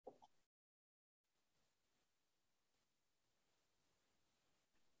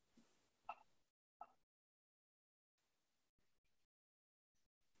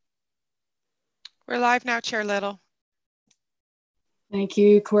We're live now, Chair Little. Thank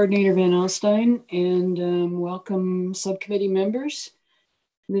you, Coordinator Van Alstyne, and welcome subcommittee members.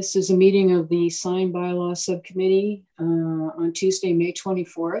 This is a meeting of the Sign Bylaw Subcommittee on Tuesday, May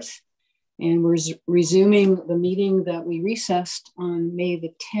 24th, and we're resuming the meeting that we recessed on May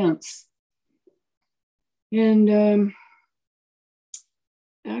the 10th. And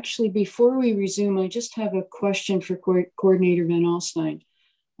actually, before we resume, I just have a question for Coordinator Van Alstyne.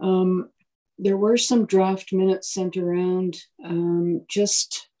 There were some draft minutes sent around,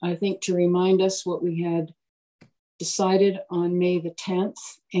 just, I think, to remind us what we had decided on May the 10th.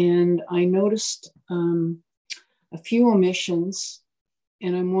 And I noticed a few omissions,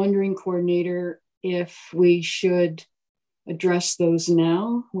 and I'm wondering, Coordinator, if we should address those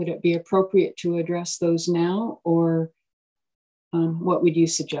now. Would it be appropriate to address those now, or what would you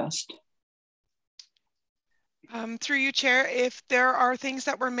suggest? Through you, Chair, if there are things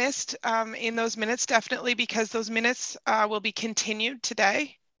that were missed in those minutes, definitely, because those minutes will be continued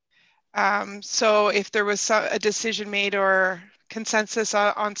today. So if there was a decision made or consensus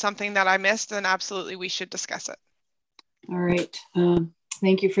on something that I missed, then absolutely we should discuss it. All right,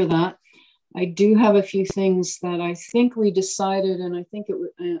 thank you for that. I do have a few things that I think we decided, and I think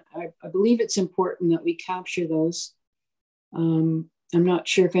I believe it's important that we capture those. I'm not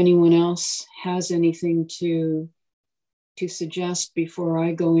sure if anyone else has anything to suggest before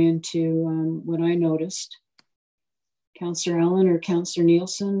I go into what I noticed. Councillor Allen or Councillor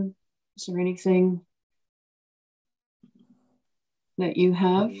Nielsen, is there anything that you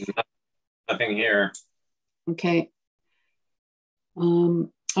have? Nothing here. Okay. All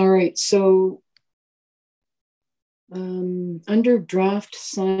right, so under draft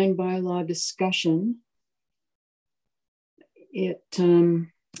sign bylaw discussion,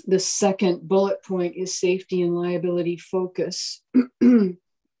 the second bullet point is safety and liability focus. I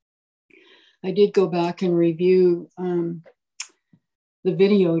did go back and review the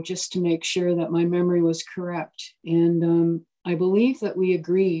video just to make sure that my memory was correct. And I believe that we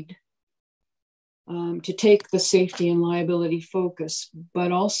agreed to take the safety and liability focus,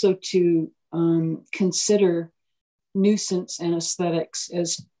 but also to consider nuisance and aesthetics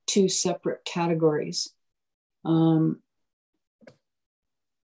as two separate categories.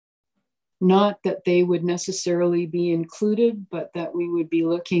 Not that they would necessarily be included, but that we would be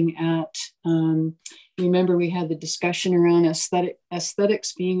looking at, remember we had the discussion around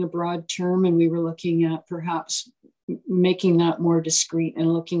aesthetics being a broad term, and we were looking at perhaps making that more discrete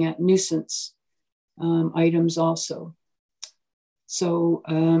and looking at nuisance items also. So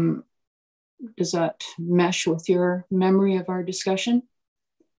does that mesh with your memory of our discussion?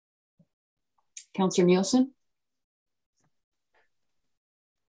 Councillor Nielsen?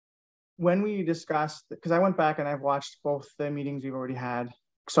 When we discussed, because I went back and I've watched both the meetings we've already had,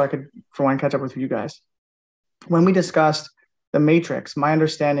 so I could, for one, catch up with you guys. When we discussed the matrix, my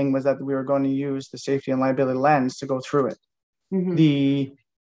understanding was that we were going to use the safety and liability lens to go through it. Mm-hmm.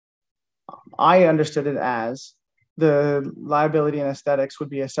 I understood it as the liability and aesthetics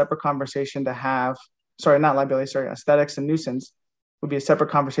would be a separate conversation to have. Sorry, not liability, sorry, aesthetics and nuisance would be a separate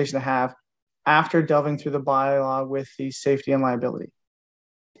conversation to have after delving through the bylaw with the safety and liability.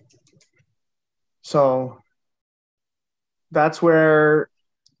 So that's where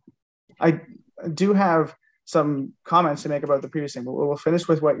I do have some comments to make about the previous thing, but we'll finish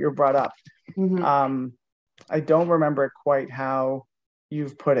with what you brought up. Mm-hmm. I don't remember quite how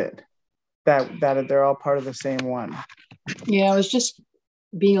you've put it, that they're all part of the same one. Yeah, I was just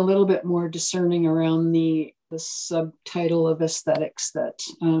being a little bit more discerning around the subtitle of aesthetics, that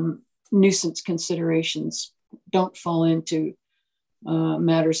nuisance considerations don't fall into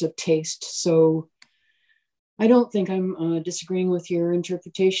matters of taste. So I don't think I'm disagreeing with your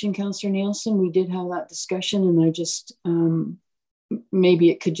interpretation, Councillor Nielsen. We did have that discussion, and I just, maybe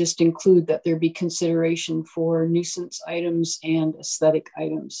it could just include that there be consideration for nuisance items and aesthetic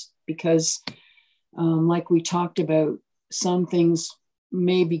items, because like we talked about, some things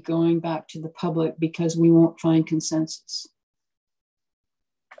may be going back to the public because we won't find consensus.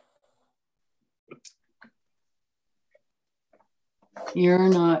 You're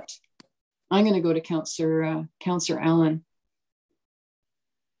not. I'm going to go to Councillor Allen.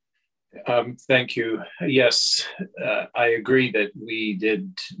 Thank you. Yes, I agree that we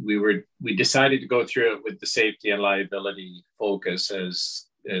decided to go through it with the safety and liability focus,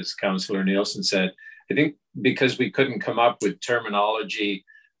 as Councillor Nielsen said. I think because we couldn't come up with terminology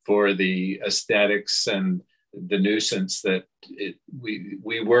for the aesthetics and the nuisance, that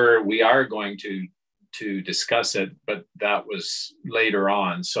we are going to discuss it, but that was later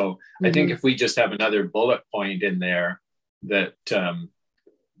on. So mm-hmm. I think if we just have another bullet point in there that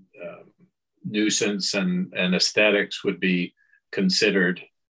nuisance and aesthetics would be considered.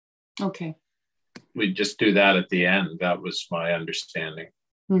 Okay. We'd just do that at the end. That was my understanding.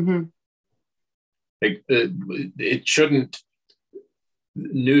 Mm-hmm. It shouldn't,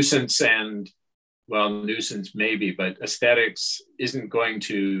 nuisance and, well, nuisance maybe, but aesthetics isn't going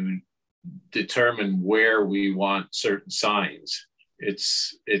to determine where we want certain signs.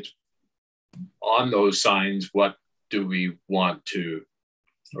 It's on those signs, what do we want to,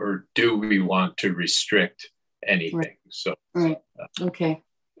 or do we want to restrict anything? Right. So, right. Okay.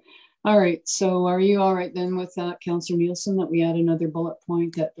 All right. So are you all right then with that, Councillor Nielsen, that we add another bullet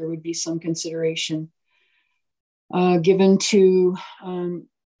point that there would be some consideration given to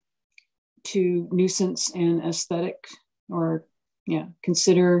nuisance and aesthetic, or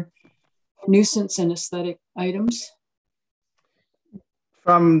consider nuisance and aesthetic items?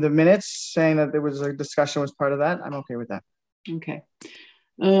 From the minutes saying that there was a discussion was part of that, I'm okay with that. Okay.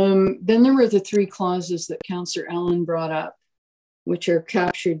 Then there were the 3 clauses that Councillor Allen brought up, which are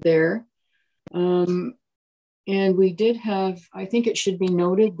captured there. And we did have, I think it should be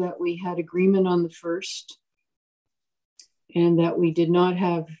noted that we had agreement on the first, and that we did not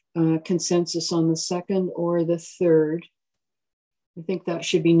have consensus on the second or the third. I think that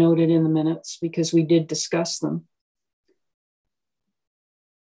should be noted in the minutes because we did discuss them.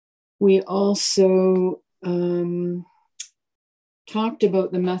 We also talked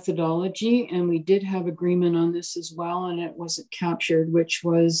about the methodology, and we did have agreement on this as well, and it wasn't captured, which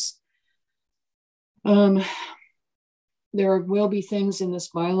was there will be things in this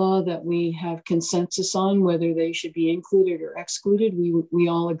bylaw that we have consensus on, whether they should be included or excluded. We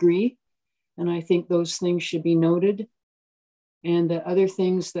all agree, and I think those things should be noted. And the other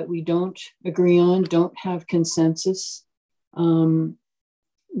things that we don't agree on, don't have consensus.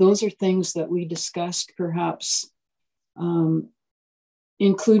 Those are things that we discussed, perhaps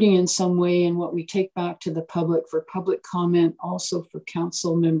including in some way in what we take back to the public for public comment, also for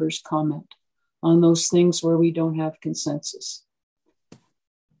council members' comment on those things where we don't have consensus.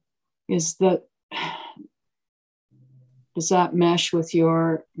 Does that mesh with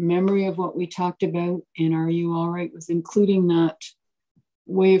your memory of what we talked about? And are you all right with including that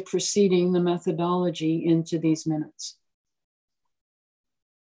way of proceeding, the methodology, into these minutes?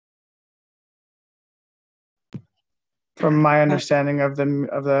 From my understanding of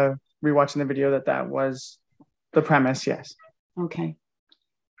the rewatching the video, that was the premise, yes. Okay.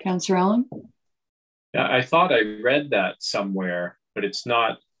 Councillor Allen? Yeah, I thought I read that somewhere, but it's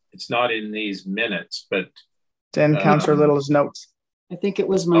not in these minutes, but it's in Councillor Little's notes. I think it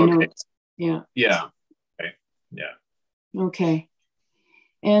was my notes. Yeah. Yeah. Okay. Yeah. Okay.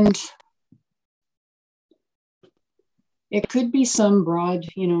 And it could be some broad,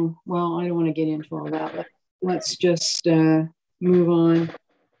 well, I don't want to get into all that. Let's just move on.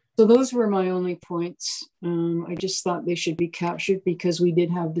 So those were my only points. I just thought they should be captured because we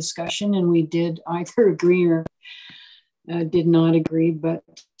did have discussion and we did either agree or did not agree, but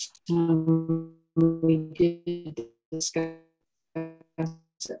we did discuss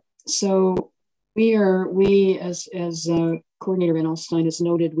it. So we as Coordinator Van Alstyne has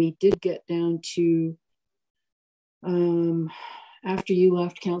noted, we did get down to after you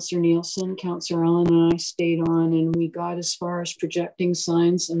left, Councillor Nielsen, Councillor Allen and I stayed on, and we got as far as projecting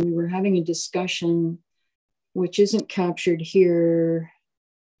signs, and we were having a discussion which isn't captured here.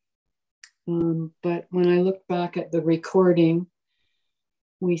 But when I looked back at the recording,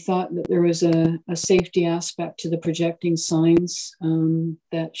 we thought that there was a safety aspect to the projecting signs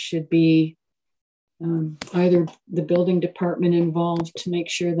that should be either the building department involved to make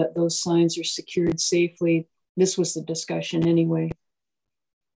sure that those signs are secured safely. This was the discussion anyway.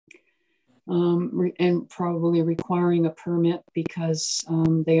 And probably requiring a permit because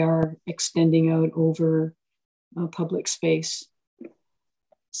they are extending out over public space.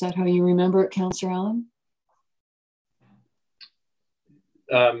 Is that how you remember it, Councillor Allen?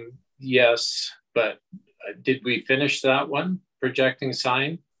 Yes, but did we finish that one, projecting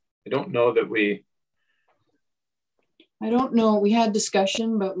sign? I don't know that we... I don't know. We had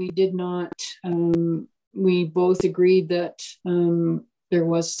discussion, but we did not... we both agreed that there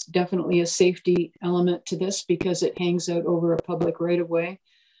was definitely a safety element to this because it hangs out over a public right-of-way.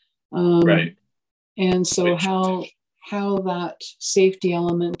 Right. And so how that safety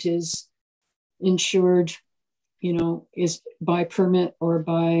element is ensured, is by permit or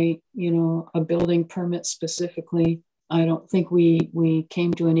by, a building permit specifically. I don't think we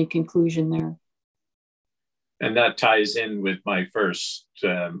came to any conclusion there. And that ties in with my first,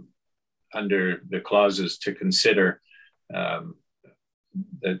 under the clauses to consider,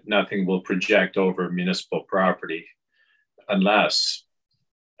 that nothing will project over municipal property unless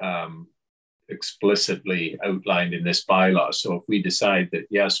explicitly outlined in this bylaw. So if we decide that,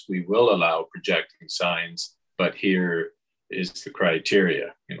 yes, we will allow projecting signs, but here is the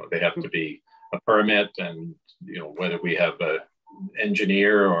criteria, they have to be a permit, and, whether we have a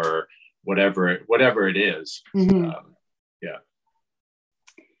engineer or whatever it is. Mm-hmm. Yeah.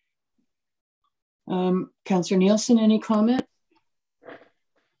 Councillor Nielsen, any comment?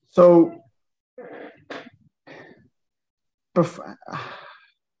 So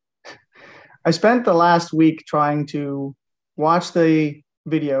I spent the last week trying to watch the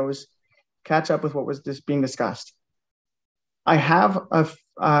videos, catch up with what was being discussed. I have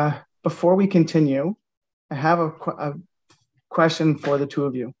before we continue, I have a question for the two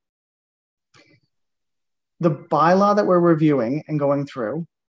of you. The bylaw that we're reviewing and going through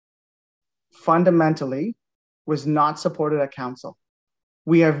fundamentally was not supported at council.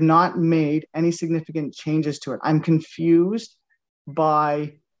 We have not made any significant changes to it. I'm confused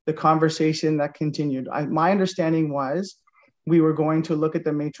by the conversation that continued. My understanding was we were going to look at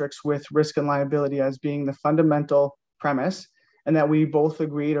the matrix with risk and liability as being the fundamental premise, and that we both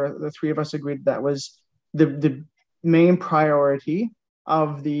agreed, or the three of us agreed, that was the main priority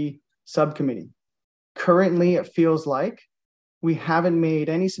of the subcommittee. Currently, it feels like we haven't made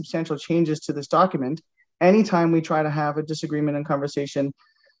any substantial changes to this document. Anytime we try to have a disagreement and conversation,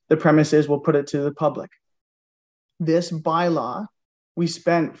 the premise is we'll put it to the public. This bylaw, we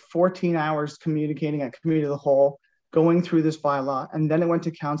spent 14 hours communicating at committee of the whole, going through this bylaw, and then it went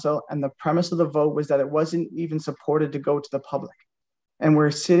to council, and the premise of the vote was that it wasn't even supported to go to the public. And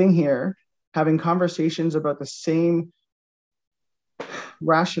we're sitting here having conversations about the same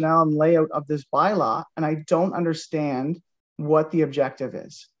rationale and layout of this bylaw, and I don't understand what the objective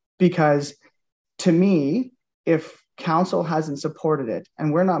is. Because to me, if council hasn't supported it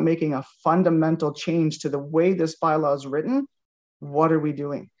and we're not making a fundamental change to the way this bylaw is written, what are we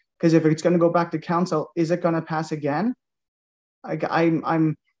doing? Because if it's going to go back to council, is it going to pass again?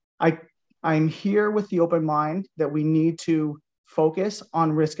 I'm here with the open mind that we need to focus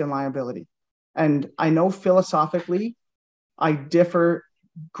on risk and liability. And I know philosophically, I differ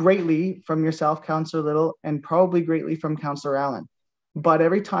greatly from yourself, Councillor Little, and probably greatly from Councillor Allen. But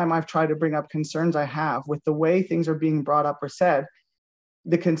every time I've tried to bring up concerns I have with the way things are being brought up or said,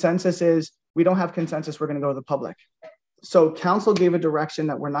 the consensus is we don't have consensus, we're going to go to the public. So council gave a direction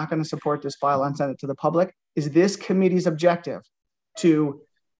that we're not going to support this bylaw and send it to the public. Is this committee's objective to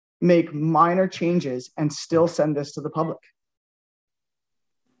make minor changes and still send this to the public?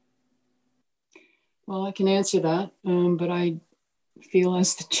 Well, I can answer that, but I feel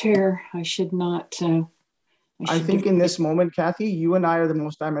as the chair, I should not. I think in this moment, Kathy, you and I are the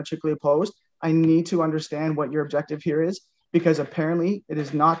most diametrically opposed. I need to understand what your objective here is, because apparently it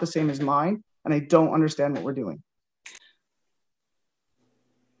is not the same as mine, and I don't understand what we're doing.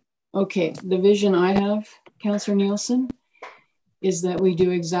 Okay, the vision I have, Councillor Nielsen, is that we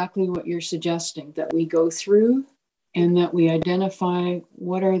do exactly what you're suggesting, that we go through and that we identify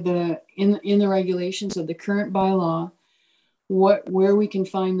what are in the regulations of the current bylaw, where we can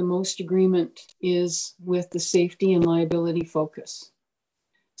find the most agreement is with the safety and liability focus.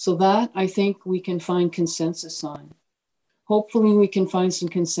 So that I think we can find consensus on. Hopefully we can find some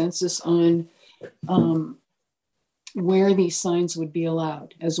consensus on where these signs would be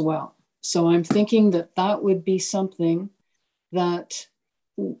allowed as well. So I'm thinking that that would be something that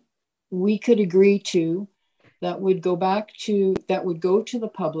we could agree to, that would go to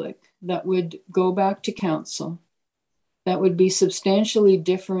the public, that would go back to council, that would be substantially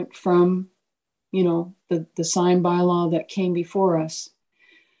different from, the sign bylaw that came before us.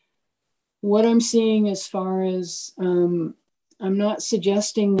 What I'm seeing as far as, I'm not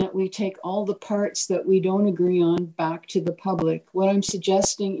suggesting that we take all the parts that we don't agree on back to the public. What I'm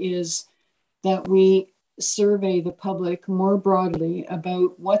suggesting is that we survey the public more broadly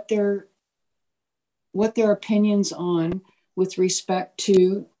about what their opinions on with respect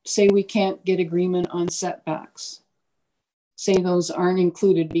to, say we can't get agreement on setbacks. Say those aren't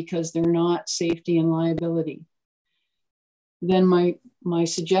included because they're not safety and liability. Then my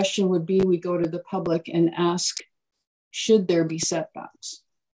suggestion would be we go to the public and ask, should there be setbacks?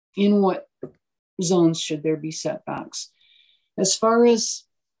 In what zones should there be setbacks? As far as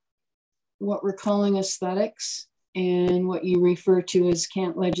what we're calling aesthetics and what you refer to as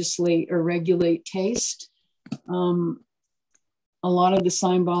can't legislate or regulate taste, a lot of the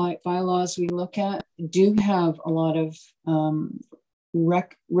sign bylaws we look at do have a lot of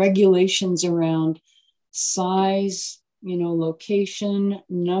regulations around size, location,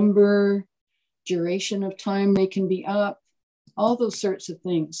 number, duration of time they can be up, all those sorts of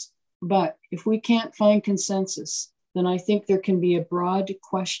things. But if we can't find consensus, then I think there can be a broad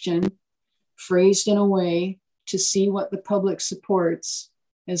question phrased in a way to see what the public supports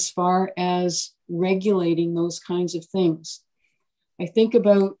as far as regulating those kinds of things. I think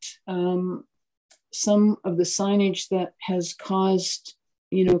about some of the signage that has caused,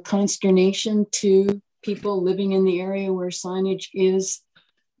 consternation to people living in the area where signage is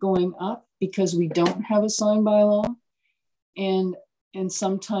going up because we don't have a sign bylaw. And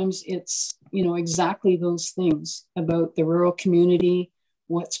sometimes it's, exactly those things about the rural community,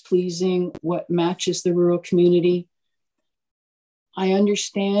 what's pleasing, what matches the rural community. I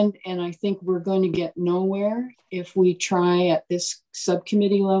understand, and I think we're going to get nowhere if we try at this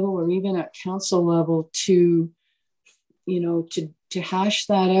subcommittee level or even at council level to hash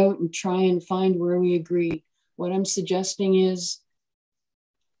that out and try and find where we agree. What I'm suggesting is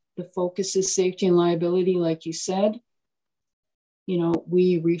the focus is safety and liability, like you said.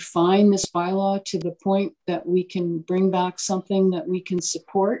 We refine this bylaw to the point that we can bring back something that we can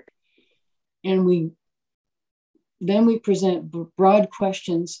support. And we present broad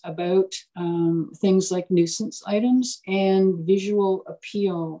questions about things like nuisance items and visual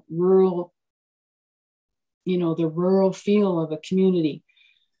appeal, rural, the rural feel of a community.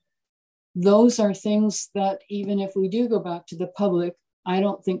 Those are things that even if we do go back to the public, I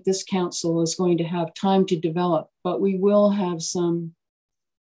don't think this council is going to have time to develop, but we will have some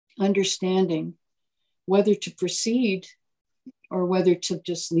understanding whether to proceed or whether to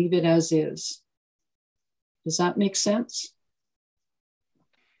just leave it as is. Does that make sense?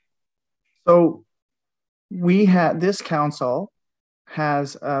 So this council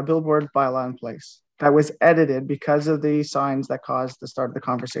has a billboard bylaw in place that was edited because of the signs that caused the start of the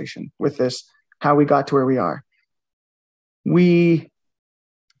conversation with this, how we got to where we are.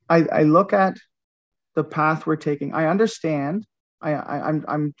 I look at the path we're taking. I understand.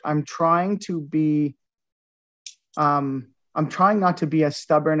 I'm trying to be. I'm trying not to be as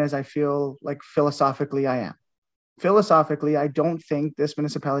stubborn as I feel like philosophically I am. Philosophically, I don't think this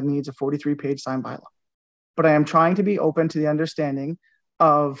municipality needs a 43-page sign bylaw, but I am trying to be open to the understanding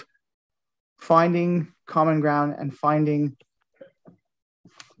of finding common ground and finding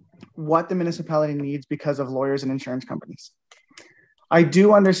what the municipality needs because of lawyers and insurance companies. I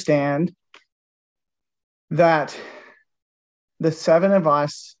do understand that the seven of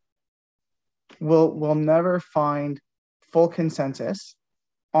us will never find full consensus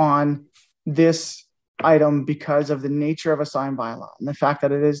on this item because of the nature of a sign bylaw and the fact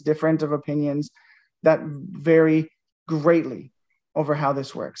that it is different of opinions that vary greatly over how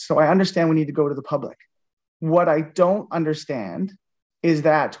this works. So I understand we need to go to the public. What I don't understand is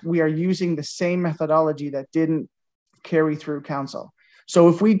that we are using the same methodology that didn't carry through council. So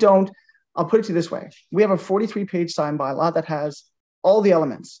if we don't, I'll put it to you this way. We have a 43-page sign bylaw that has all the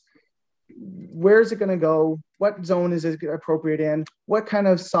elements. Where is it going to go? What zone is it appropriate in? What kind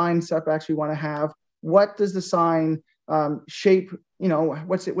of sign setbacks we want to have? What does the sign shape?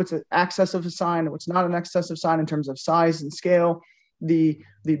 What's the access of a sign? What's not an excessive sign in terms of size and scale? The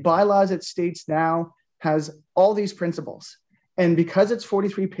bylaws it states now has all these principles. And because it's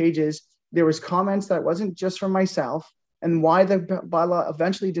 43 pages, there was comments that wasn't just from myself. And why the bylaw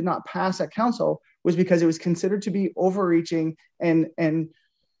eventually did not pass at council was because it was considered to be overreaching and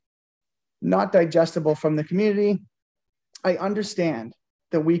not digestible from the community. I understand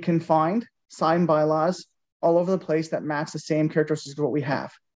that we can find sign bylaws all over the place that match the same characteristics of what we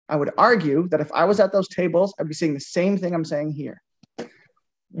have. I would argue that if I was at those tables, I'd be saying the same thing I'm saying here.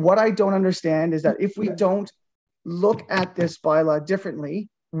 What I don't understand is that if we don't look at this bylaw differently,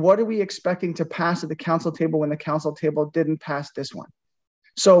 what are we expecting to pass at the council table when the council table didn't pass this one?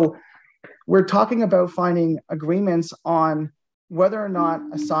 So we're talking about finding agreements on whether or not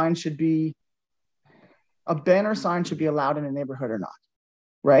a banner sign should be allowed in a neighborhood or not,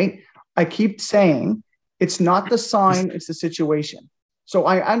 right? I keep saying it's not the sign, it's the situation. So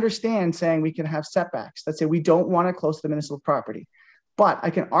I understand saying we can have setbacks that say we don't want it close to the municipal property, but I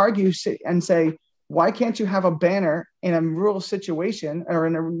can argue and say, why can't you have a banner in a rural situation or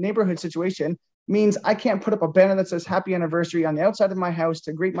in a neighborhood situation? Means I can't put up a banner that says happy anniversary on the outside of my house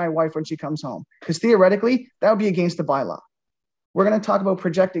to greet my wife when she comes home. Because theoretically, that would be against the bylaw. We're going to talk about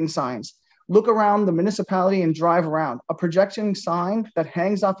projecting signs. Look around the municipality and drive around. A projection sign that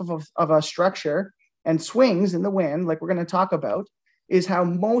hangs off of a structure and swings in the wind, like we're going to talk about, is how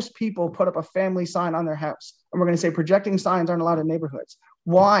most people put up a family sign on their house. And we're going to say projecting signs aren't allowed in neighborhoods.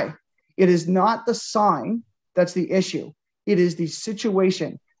 Why? It is not the sign that's the issue. It is the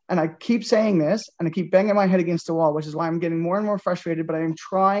situation. And I keep saying this, and I keep banging my head against the wall, which is why I'm getting more and more frustrated, but I am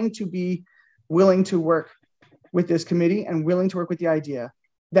trying to be willing to work with this committee and willing to work with the idea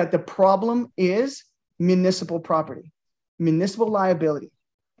that the problem is municipal property, municipal liability.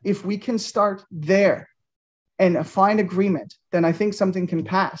 If we can start there and find agreement, then I think something can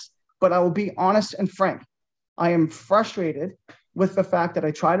pass. But I will be honest and frank. I am frustrated with the fact that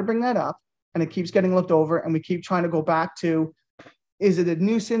I try to bring that up and it keeps getting looked over, and we keep trying to go back to, is it a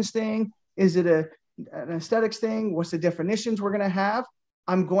nuisance thing? Is it an aesthetics thing? What's the definitions we're going to have?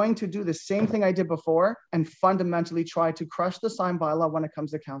 I'm going to do the same thing I did before and fundamentally try to crush the sign bylaw when it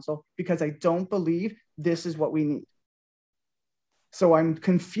comes to council, because I don't believe this is what we need. So I'm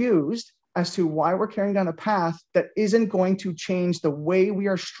confused as to why we're carrying down a path that isn't going to change the way we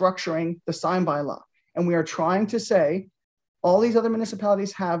are structuring the sign bylaw. And we are trying to say, all these other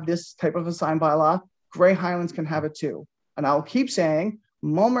municipalities have this type of a sign bylaw. Grey Highlands can have it too. And I'll keep saying,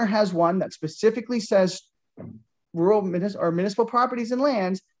 Mulmur has one that specifically says rural municipal properties and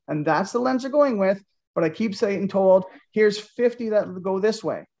lands, and that's the lens they're going with. But I keep saying, told, here's 50 that go this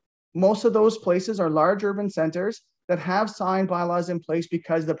way. Most of those places are large urban centers that have sign bylaws in place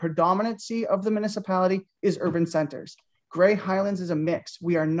because the predominancy of the municipality is urban centers. Grey Highlands is a mix.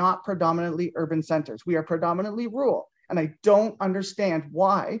 We are not predominantly urban centers. We are predominantly rural. And I don't understand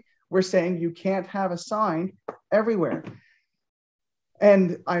why we're saying you can't have a sign everywhere.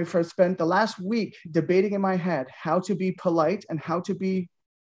 And I've spent the last week debating in my head how to be polite and how to be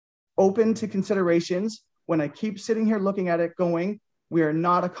open to considerations when I keep sitting here looking at it going, we are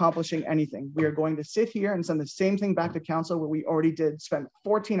not accomplishing anything. We are going to sit here and send the same thing back to council where we already did spend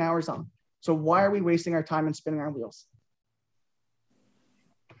 14 hours on. So why are we wasting our time and spinning our wheels?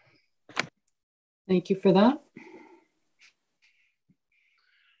 Thank you for that.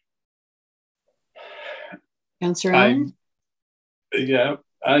 Councillor Allen? Yeah,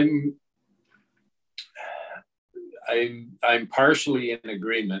 I'm partially in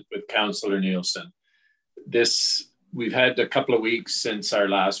agreement with Councillor Nielsen. We've had a couple of weeks since our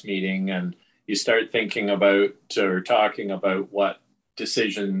last meeting, and you start thinking about or talking about what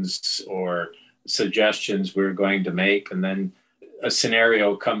decisions or suggestions we're going to make, and then a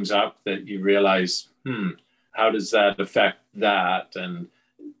scenario comes up that you realize, how does that affect that? And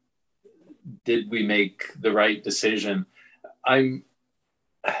did we make the right decision? I'm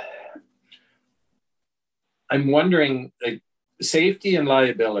wondering, like, safety and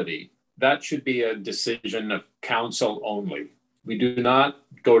liability, that should be a decision of council only. We do not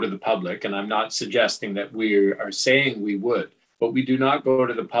go to the public, and I'm not suggesting that we are saying we would, but we do not go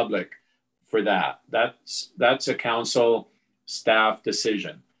to the public for that. That's a council staff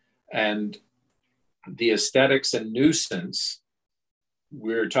decision. And the aesthetics and nuisance,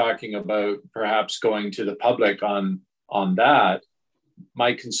 we're talking about perhaps going to the public on that.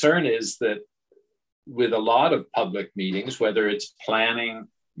 My concern is that with a lot of public meetings, whether it's planning,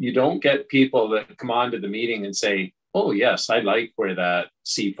 you don't get people that come onto the meeting and say, oh yes, I like where that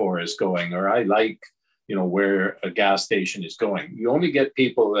C4 is going, or I like, where a gas station is going. You only get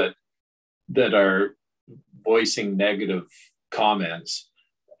people that are voicing negative comments.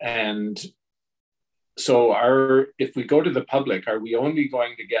 And so if we go to the public, are we only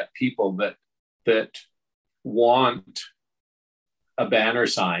going to get people that want a banner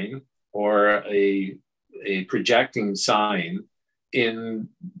sign or a projecting sign in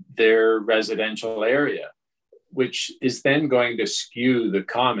their residential area, which is then going to skew the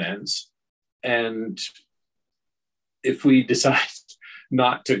comments? And if we decide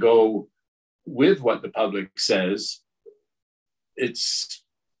not to go with what the public says, it's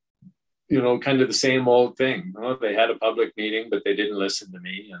kind of the same old thing. They had a public meeting, but they didn't listen to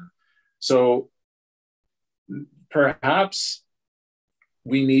me. And so perhaps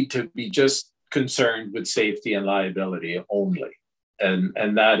we need to be just concerned with safety and liability only.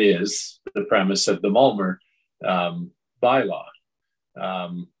 And that is the premise of the Mulmur bylaw.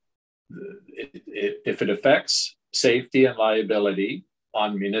 If it affects safety and liability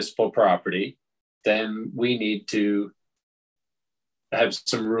on municipal property, then we need to have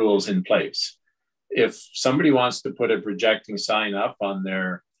some rules in place. If somebody wants to put a projecting sign up on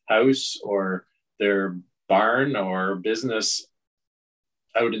their house or their barn or business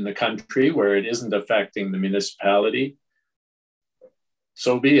out in the country where it isn't affecting the municipality,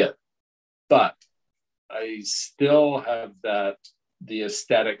 so be it. But I still have the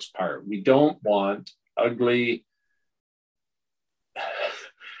aesthetics part. We don't want ugly,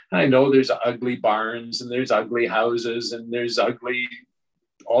 I know there's ugly barns and there's ugly houses and there's ugly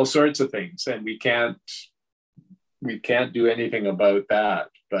all sorts of things, and we can't do anything about that.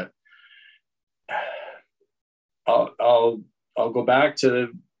 But I'll go back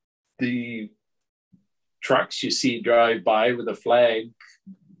to the trucks you see drive by with a flag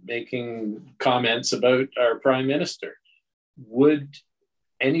making comments about our prime minister. Would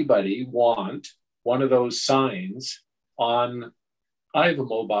anybody want one of those signs on I have a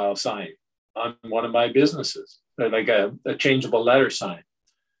mobile sign on one of my businesses, like a changeable letter sign.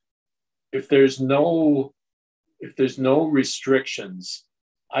 If there's no restrictions,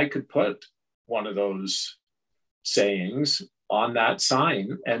 I could put one of those sayings on that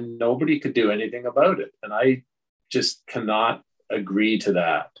sign and nobody could do anything about it. And I just cannot agree to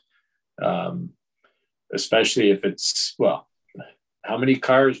that. Especially if it's, well, how many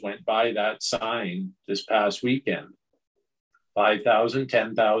cars went by that sign this past weekend? 5,000,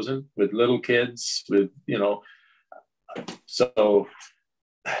 10,000 with little kids, with, so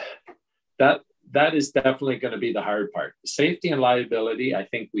that is definitely going to be the hard part. Safety and liability, I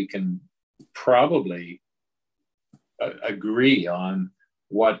think we can probably agree on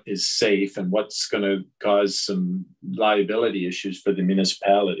what is safe and what's going to cause some liability issues for the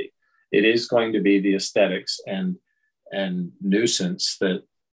municipality. It is going to be the aesthetics and nuisance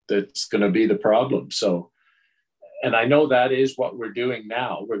that's going to be the problem. So, and I know that is what we're doing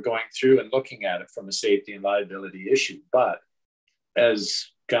now. We're going through and looking at it from a safety and liability issue. But as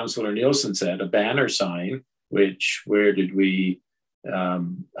Councillor Nielsen said, a banner sign, where did we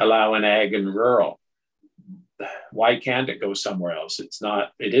allow an ag and rural? Why can't it go somewhere else?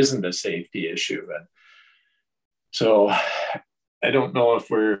 It isn't a safety issue. And so I don't know if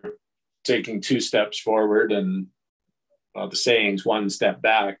we're taking 2 steps forward and, well, the saying's 1 step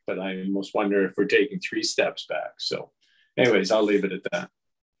back, but I almost wonder if we're taking 3 steps back. So anyways, I'll leave it at that.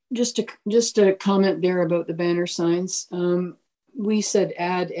 Just a comment there about the banner signs. We said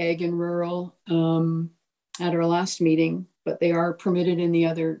add ag and rural at our last meeting, but they are permitted in the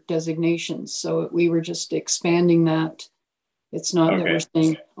other designations. So we were just expanding that. It's not that we're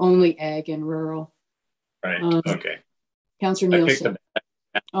saying only ag and rural. Right, okay. Councillor Nielsen.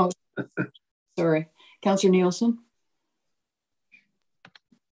 Oh, sorry. Councillor Nielsen.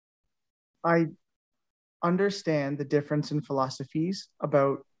 I understand the difference in philosophies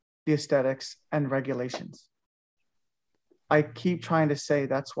about the aesthetics and regulations. I keep trying to say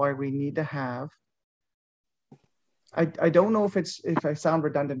that's why we need to have, I don't know if I sound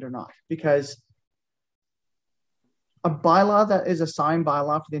redundant or not, because a bylaw that is a signed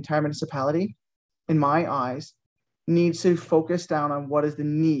bylaw for the entire municipality, in my eyes, needs to focus down on what is the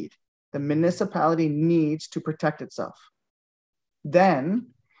need. The municipality needs to protect itself. Then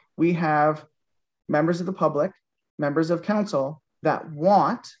we have members of the public, members of council that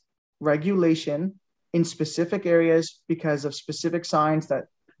want regulation in specific areas because of specific signs that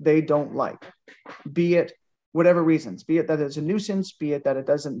they don't like, be it whatever reasons, be it that it's a nuisance, be it that it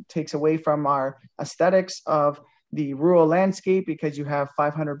takes away from our aesthetics of the rural landscape because you have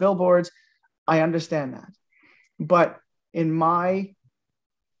 500 billboards. I understand that. But in my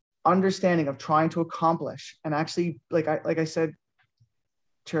understanding of trying to accomplish, and actually, like I said,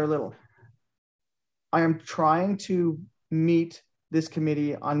 Chair Little, I am trying to meet this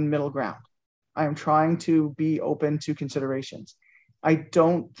committee on middle ground. I am trying to be open to considerations. I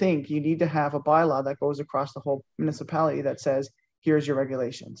don't think you need to have a bylaw that goes across the whole municipality that says, here's your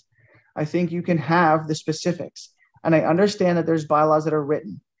regulations. I think you can have the specifics. And I understand that there's bylaws that are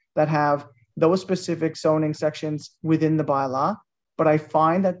written that have those specific zoning sections within the bylaw, but I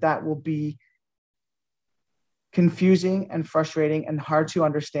find that will be confusing and frustrating and hard to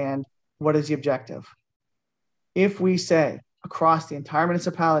understand what is the objective. If we say across the entire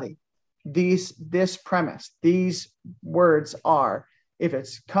municipality, this premise, these words are, if it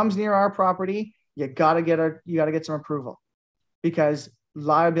comes near our property, you gotta get some approval, because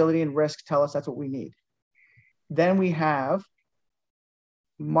liability and risk tell us that's what we need. Then we have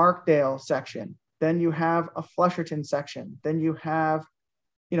Markdale section. Then you have a Flusherton section. Then you have,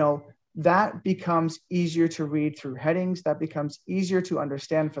 that becomes easier to read through headings. That becomes easier to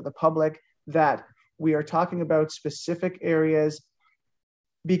understand for the public that we are talking about specific areas,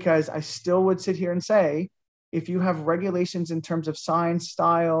 because I still would sit here and say, if you have regulations in terms of sign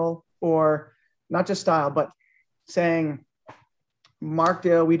style, or not just style, but saying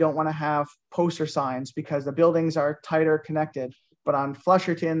Markdale, we don't want to have poster signs because the buildings are tighter connected, but on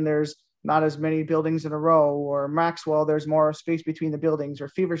Flusherton, there's not as many buildings in a row, or Maxwell, there's more space between the buildings, or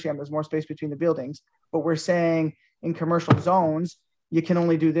Feversham, there's more space between the buildings. But we're saying in commercial zones, you can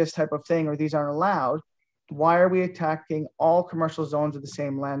only do this type of thing, or these aren't allowed. Why are we attacking all commercial zones with the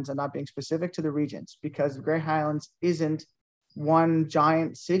same lens and not being specific to the regions? Because Grey Highlands isn't one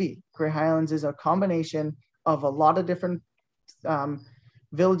giant city. Grey Highlands is a combination of a lot of different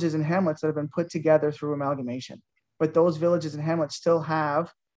villages and hamlets that have been put together through amalgamation. But those villages and hamlets still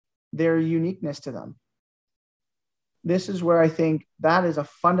have their uniqueness to them. This is where I think that is a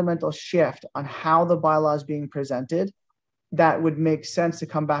fundamental shift on how the bylaw is being presented that would make sense to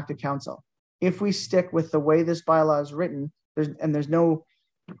come back to council. If we stick with the way this bylaw is written, there's no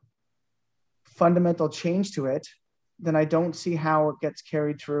fundamental change to it, then I don't see how it gets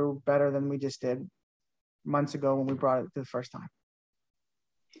carried through better than we just did months ago when we brought it the first time.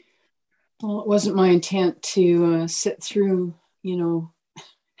 Well, it wasn't my intent to sit through,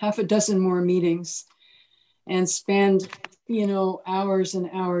 half a dozen more meetings and spend, hours and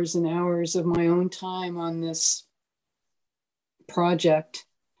hours and hours of my own time on this project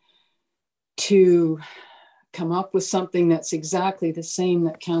to come up with something that's exactly the same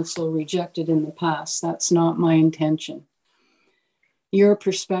that council rejected in the past. That's not my intention. Your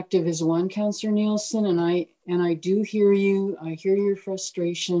perspective is one, Councillor Nielsen, and I do hear you. I hear your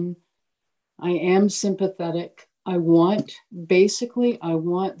frustration. I am sympathetic. I want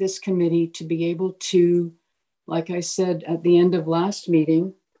this committee to be able to, like I said at the end of last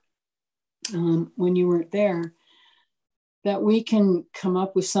meeting, when you weren't there, that we can come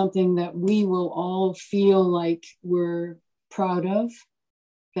up with something that we will all feel like we're proud of,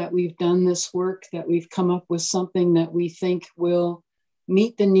 that we've done this work, that we've come up with something that we think will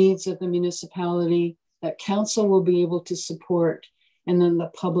meet the needs of the municipality, that council will be able to support, and then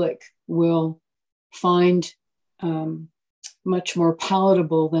the public will find much more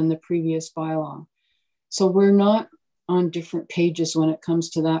palatable than the previous bylaw. So we're not on different pages when it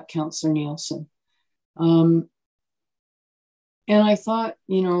comes to that, Councillor Nielsen. And I thought,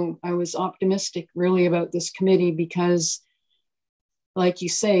 I was optimistic really about this committee because, like you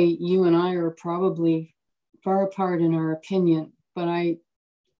say, you and I are probably far apart in our opinion, but I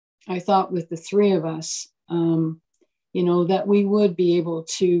thought with the three of us, that we would be able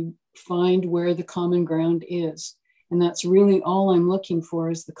to find where the common ground is. And that's really all I'm looking for,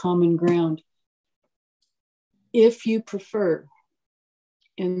 is the common ground. If you prefer,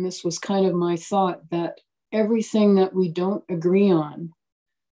 and this was kind of my thought, that everything that we don't agree on,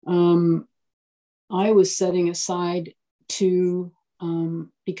 I was setting aside to,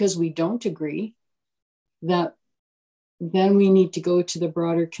 because we don't agree, that then we need to go to the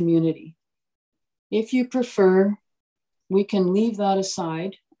broader community. If you prefer, we can leave that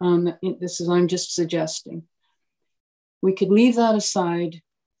aside. I'm just suggesting. We could leave that aside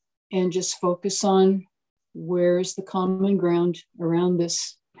and just focus on where's the common ground around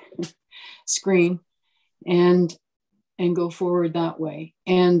this screen and go forward that way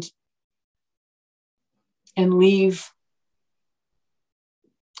and leave,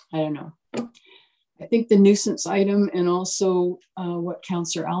 I don't know. I think the nuisance item and also what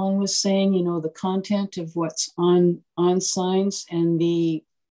Councillor Allen was saying, the content of what's on signs and the,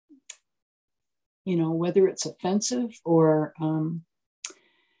 whether it's offensive or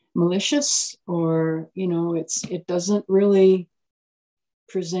malicious or, it doesn't really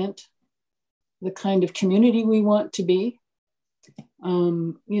present the kind of community we want to be.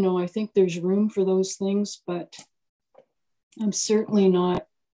 I think there's room for those things, but I'm certainly not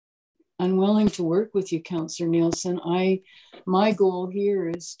unwilling to work with you, Councillor Nielsen. My goal here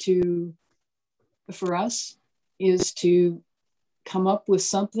is for us, to come up with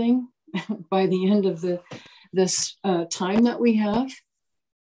something by the end of this time that we have.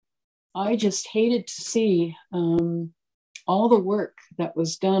 I just hated to see all the work that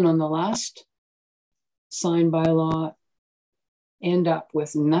was done on the last sign bylaw end up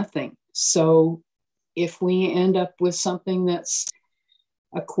with nothing. So if we end up with something that's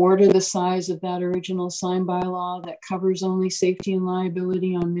a quarter the size of that original sign bylaw that covers only safety and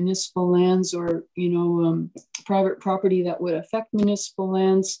liability on municipal lands or, private property that would affect municipal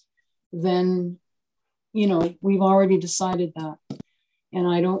lands, then, we've already decided that. And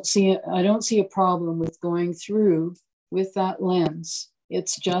I don't see a problem with going through with that lens.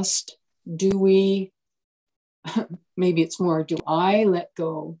 It's just, maybe it's more, do I let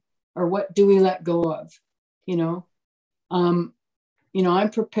go, or what do we let go of? I'm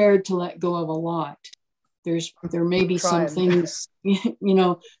prepared to let go of a lot. There may be some things,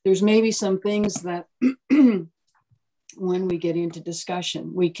 there's maybe some things that when we get into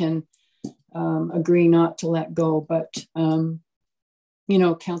discussion, we can agree not to let go. But,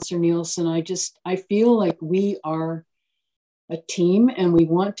 Councillor Nielsen, I feel like we are a team and we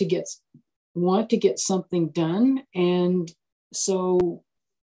want to get something done. And so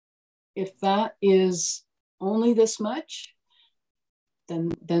if that is only this much,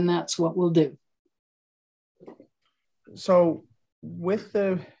 then that's what we'll do. So with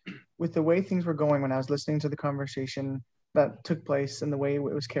the way things were going when I was listening to the conversation that took place and the way it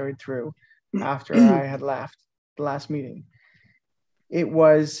was carried through after I had left the last meeting, I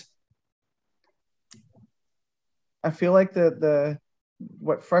feel like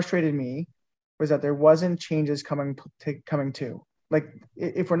what frustrated me was that there wasn't changes coming to. Like,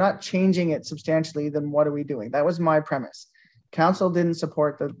 if we're not changing it substantially, then what are we doing? That was my premise. council didn't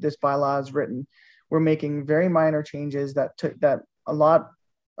support this bylaw as written. We're making very minor changes that a lot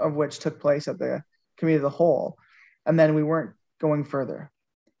of which took place at the committee of the whole, and then we weren't going further.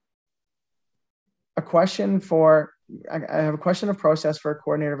 I have a question of process for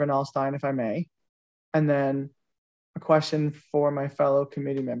Coordinator Van Alstyne, if I may, and then a question for my fellow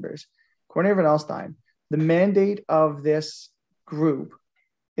committee members. Coordinator Van Alstyne, the mandate of this group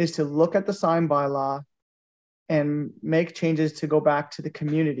is to look at the sign bylaw and make changes to go back to the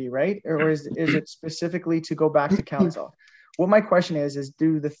community, right? Or is it specifically to go back to council? What my question is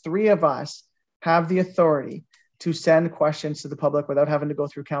do the three of us have the authority to send questions to the public without having to go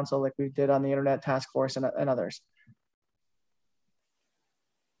through council like we did on the Internet Task Force and others?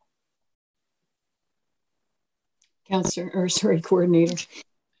 Coordinator.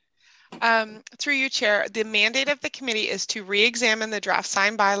 Through you, Chair, the mandate of the committee is to re-examine the draft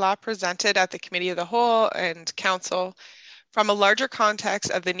sign bylaw presented at the Committee of the Whole and Council from a larger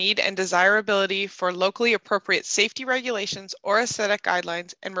context of the need and desirability for locally appropriate safety regulations or aesthetic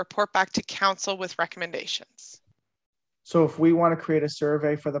guidelines and report back to Council with recommendations. So if we want to create a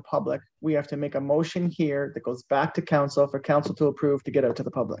survey for the public, we have to make a motion here that goes back to Council for Council to approve to get out to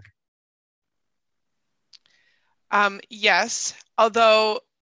the public. Yes, although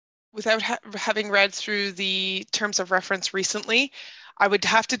without having read through the terms of reference recently, I would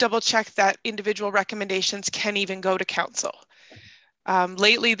have to double check that individual recommendations can even go to council.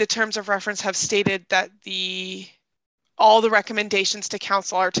 Lately, the terms of reference have stated that all the recommendations to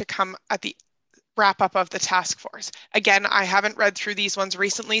council are to come at the wrap up of the task force. Again, I haven't read through these ones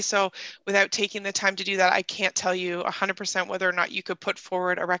recently, so without taking the time to do that, I can't tell you 100% whether or not you could put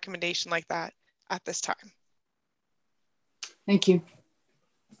forward a recommendation like that at this time. Thank you.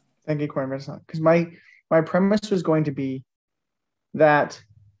 Thank you, Coordinator. Because my premise was going to be that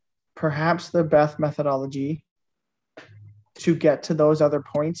perhaps the Beth methodology to get to those other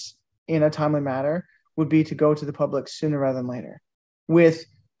points in a timely manner would be to go to the public sooner rather than later with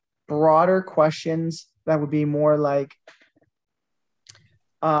broader questions that would be more like,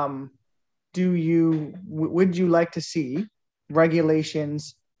 would you like to see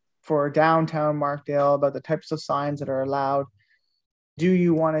regulations for downtown Markdale about the types of signs that are allowed? Do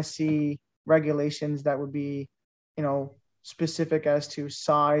you want to see regulations that would be, specific as to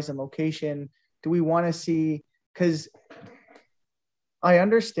size and location? Do we want to see, because I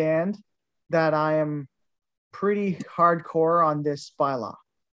understand that I am pretty hardcore on this bylaw,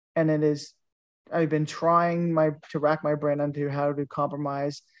 and I've been trying to rack my brain onto how to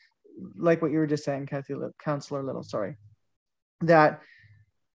compromise, like what you were just saying, Councillor Little, sorry, that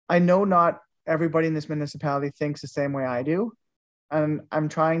I know not everybody in this municipality thinks the same way I do. And I'm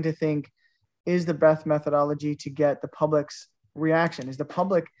trying to think, is the Beth methodology to get the public's reaction? Is the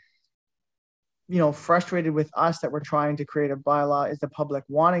public, frustrated with us that we're trying to create a bylaw? Is the public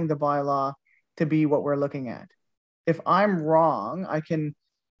wanting the bylaw to be what we're looking at? If I'm wrong, I can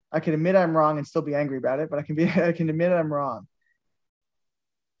admit I'm wrong and still be angry about it, but I can admit I'm wrong.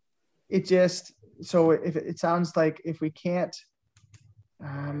 So if it sounds like if we can't,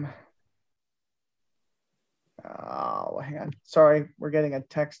 oh, hang on. Sorry, we're getting a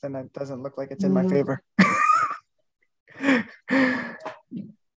text and it doesn't look like it's in my favor.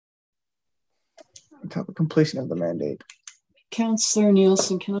 Until the completion of the mandate. Councillor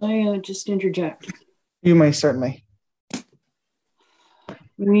Nielsen, can I just interject? You may, certainly.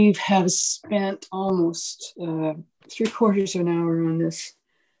 We have spent almost 3/4 of an hour on this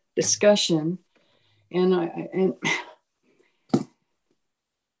discussion, and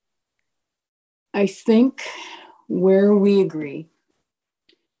I think where we agree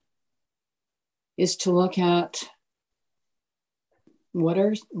is to look at what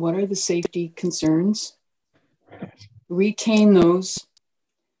are the safety concerns, retain those,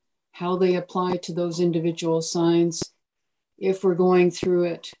 how they apply to those individual signs. If we're going through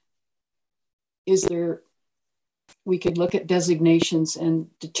it, we could look at designations and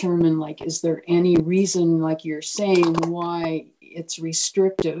determine, like, is there any reason, like you're saying, why it's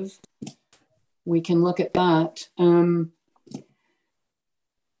restrictive? We can look at that.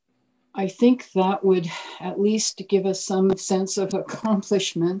 I think that would at least give us some sense of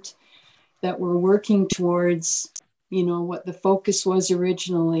accomplishment that we're working towards, what the focus was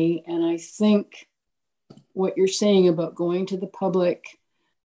originally. And I think what you're saying about going to the public,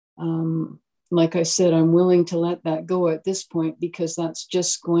 like I said, I'm willing to let that go at this point because that's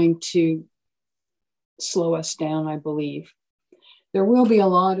just going to slow us down, I believe. There will be a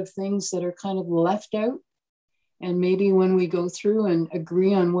lot of things that are kind of left out. And maybe when we go through and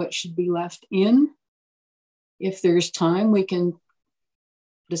agree on what should be left in, if there's time, we can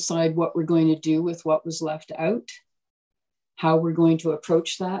decide what we're going to do with what was left out. how we're going to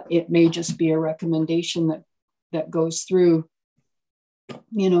approach that. It may just be a recommendation that goes through,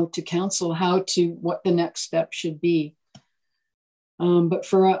 to council, what the next step should be. But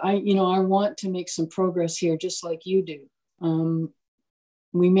I want to make some progress here, just like you do.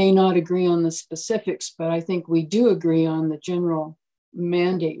 We may not agree on the specifics, but I think we do agree on the general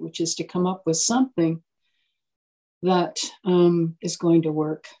mandate, which is to come up with something that is going to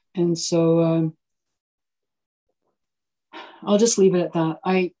work. And so I'll just leave it at that.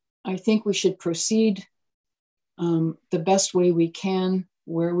 I think we should proceed the best way we can,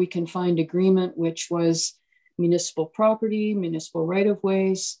 where we can find agreement, which was municipal property, municipal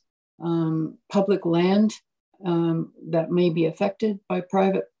right-of-ways, public land that may be affected by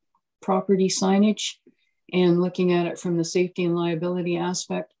private property signage, and looking at it from the safety and liability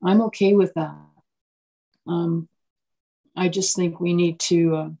aspect. I'm okay with that. I just think we need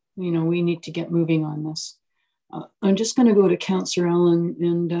to, get moving on this. I'm just going to go to Councillor Allen,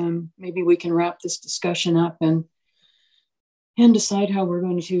 and maybe we can wrap this discussion up and decide how we're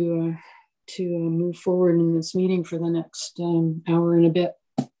going to move forward in this meeting for the next hour and a bit.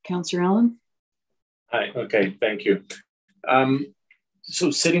 Councillor Allen? Hi, okay, thank you.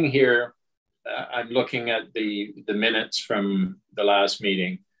 So sitting here, I'm looking at the minutes from the last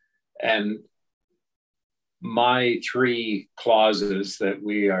meeting, and my 3 clauses that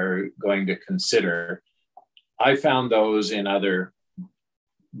we are going to consider, I found those in other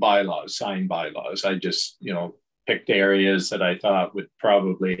bylaws, sign bylaws. I just, picked areas that I thought would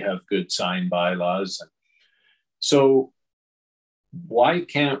probably have good sign bylaws. So why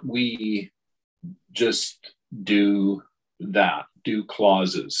can't we just do that, do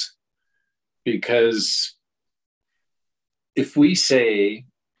clauses? Because if we say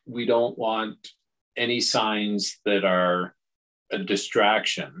we don't want any signs that are a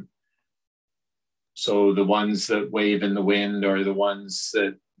distraction, so the ones that wave in the wind or the ones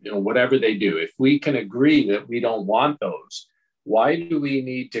that, whatever they do, if we can agree that we don't want those, why do we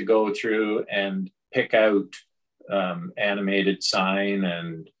need to go through and pick out animated sign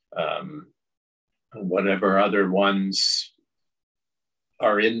and whatever other ones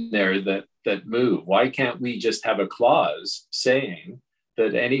are in there that move? Why can't we just have a clause saying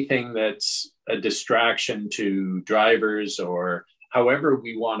that anything that's a distraction to drivers, or however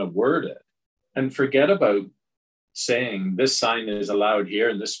we want to word it, and forget about saying this sign is allowed here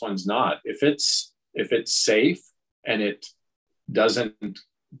and this one's not? If it's safe and it doesn't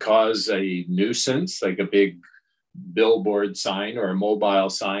cause a nuisance, like a big billboard sign or a mobile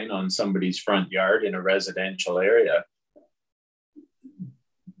sign on somebody's front yard in a residential area,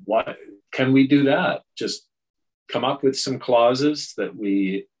 why can we do that? Just come up with some clauses that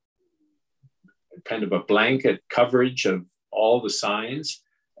we kind of a blanket coverage of all the signs.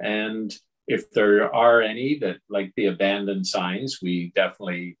 And if there are any that, like the abandoned signs, we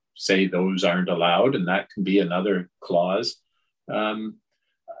definitely say those aren't allowed, and that can be another clause.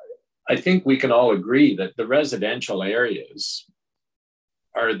 I think we can all agree that the residential areas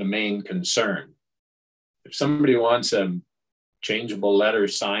are the main concern. If somebody wants a changeable letter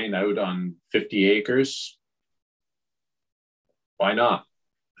sign out on 50 acres, why not?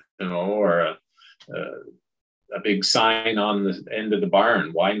 Or a big sign on the end of the barn,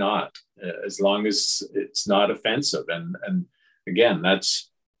 why not? As long as it's not offensive. And again, that's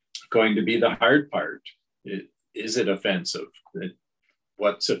going to be the hard part. Is it offensive?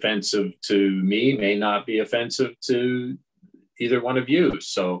 What's offensive to me may not be offensive to either one of you.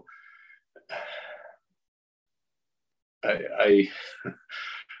 So I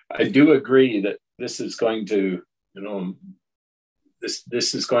do agree that this is going to,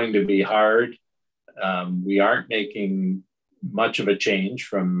 this is going to be hard. We aren't making much of a change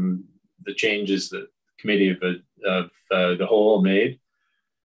from the changes that the committee of the whole made.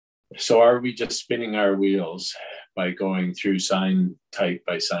 So are we just spinning our wheels by going through sign type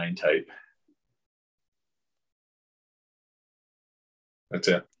by sign type? That's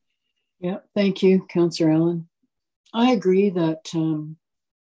it. Yeah, thank you, Councillor Allen. I agree that,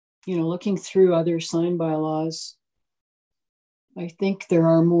 looking through other sign bylaws, I think there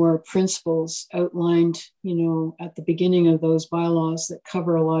are more principles outlined, at the beginning of those bylaws that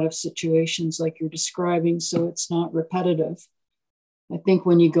cover a lot of situations like you're describing, so it's not repetitive. I think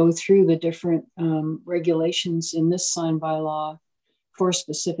when you go through the different regulations in this sign bylaw for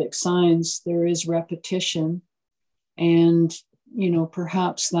specific signs, there is repetition, and,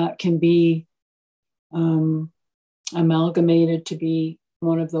 perhaps that can be amalgamated to be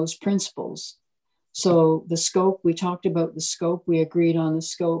one of those principles. So the scope, we talked about the scope, we agreed on the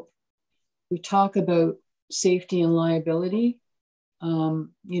scope. We talk about safety and liability,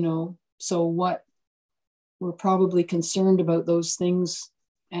 so what we're probably concerned about those things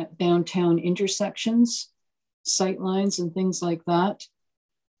at downtown intersections, sightlines and things like that.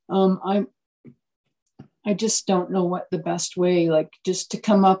 I just don't know what the best way, like just to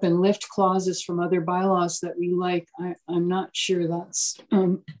come up and lift clauses from other bylaws that we like. I'm not sure that's,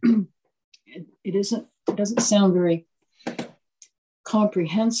 it doesn't sound very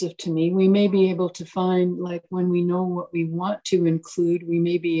comprehensive to me. We may be able to find, like when we know what we want to include, we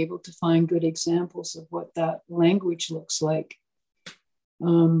may be able to find good examples of what that language looks like.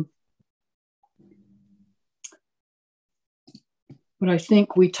 But I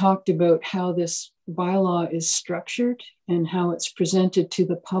think we talked about how this bylaw is structured and how it's presented to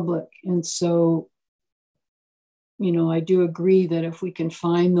the public. And so, you know, I do agree that if we can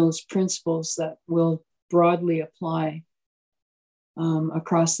find those principles that will broadly apply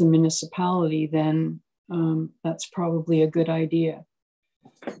across the municipality, then that's probably a good idea.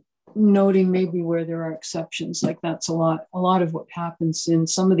 Noting maybe where there are exceptions, like that's a lot of what happens in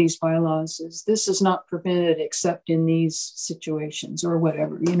some of these bylaws is this is not permitted except in these situations or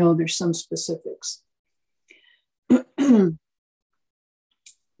whatever, you know, there's some specifics.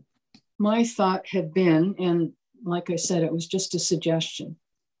 My thought had been, and like I said, it was just a suggestion.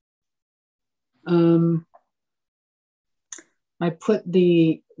 I put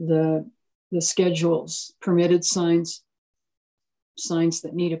the schedules, permitted signs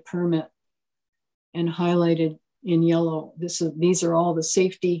that need a permit, and highlighted in yellow. These are all the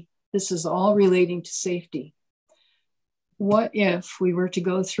safety. This is all relating to safety. What if we were to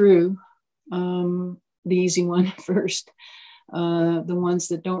go through the easy one first, the ones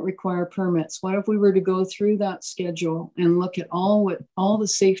that don't require permits? What if we were to go through that schedule and look at all the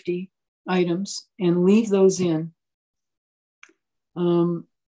safety items and leave those in?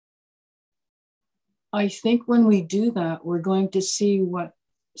 I think when we do that, we're going to see what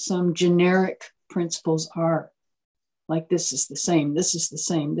some generic principles are. Like this is the same, this is the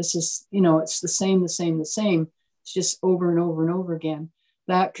same, this is, you know, it's the same, the same, the same. It's just over and over and over again.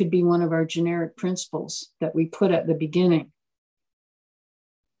 That could be one of our generic principles that we put at the beginning.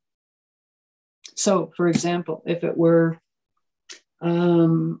 So, for example, if it were,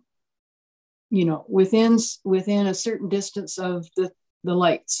 you know, within a certain distance of the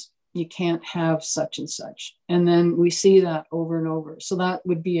lights, you can't have such and such. And then we see that over and over. So that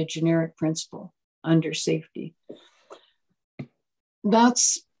would be a generic principle under safety.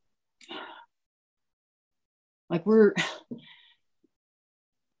 That's like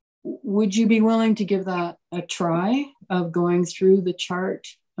would you be willing to give that a try of going through the chart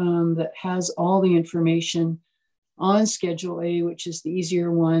that has all the information on Schedule A, which is the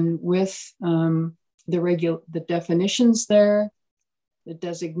easier one, with the definitions there, the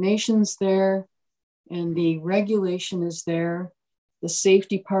designations there, and the regulation is there. The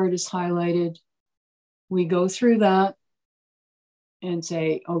safety part is highlighted. We go through that and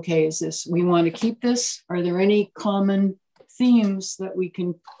say, okay, we want to keep this? Are there any common themes that we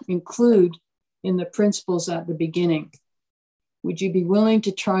can include in the principles at the beginning? Would you be willing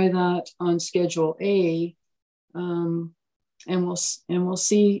to try that on Schedule A? And we'll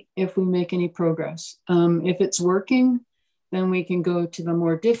see if we make any progress. If it's working, then we can go to the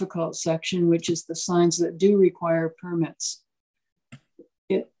more difficult section, which is the signs that do require permits.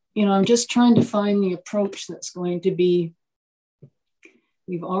 I'm just trying to find the approach that's going to be,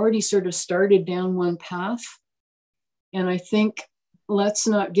 we've already sort of started down one path. And I think let's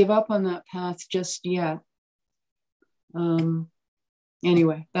not give up on that path just yet.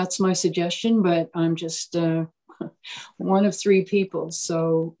 Anyway, that's my suggestion, but I'm just one of three people.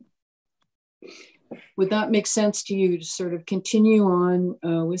 So would that make sense to you to sort of continue on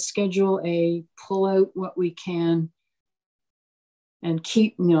with Schedule A, pull out what we can, and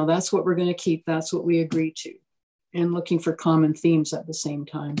keep, that's what we're going to keep. That's what we agree to, and looking for common themes at the same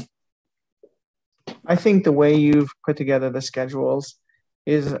time. I think the way you've put together the schedules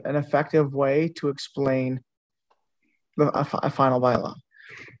is an effective way to explain a final bylaw.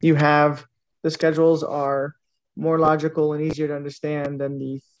 You have the schedules are more logical and easier to understand than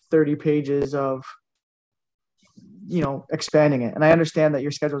the 30 pages of expanding it. And I understand that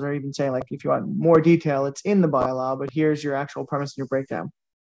your schedules are even saying, like, if you want more detail, it's in the bylaw, but here's your actual premise and your breakdown.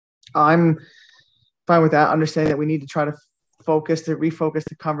 I'm fine with that, understanding that we need to try to refocus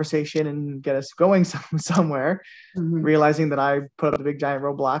the conversation and get us going somewhere, realizing that I put up a big giant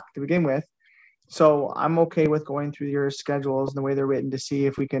roadblock to begin with. So I'm okay with going through your schedules and the way they're written to see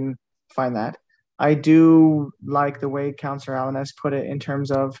if we can find that. I do like the way Councillor Allen has put it in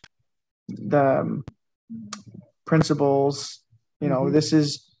terms of the principles. This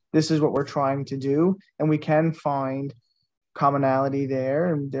is what we're trying to do, and we can find commonality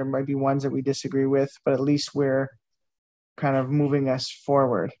there, and there might be ones that we disagree with, but at least we're kind of moving us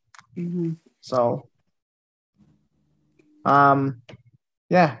forward. Mm-hmm. So,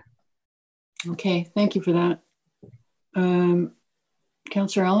 yeah. Okay, thank you for that.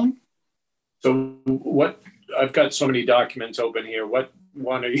 Councillor Allen? So what, I've got so many documents open here. What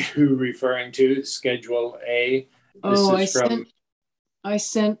one are you referring to? Schedule A? I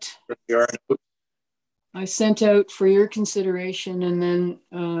sent out for your consideration, and then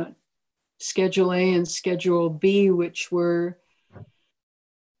Schedule A and Schedule B, which were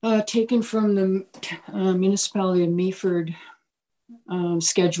taken from the municipality of Meaford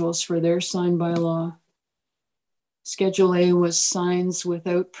schedules for their sign bylaw. Schedule A was signs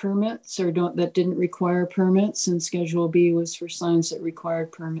without permits or that didn't require permits, and Schedule B was for signs that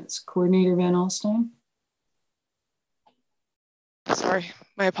required permits. Coordinator Van Alstyne? Sorry,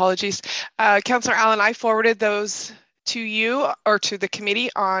 my apologies. Councillor Allen, I forwarded those to you or to the committee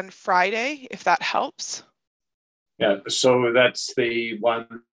on Friday, if that helps. Yeah, so that's the one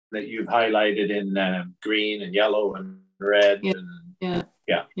that you've highlighted in green and yellow and red. Yeah. And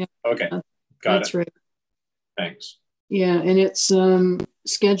yeah. Okay, got that's it. Right. Thanks. Yeah, and it's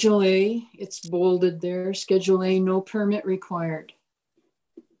Schedule A, it's bolded there. Schedule A, no permit required.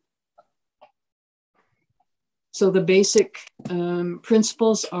 So the basic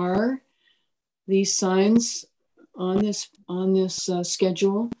principles are these signs on this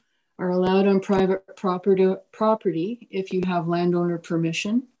schedule are allowed on private property if you have landowner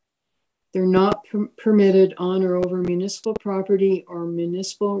permission. They're not permitted on or over municipal property or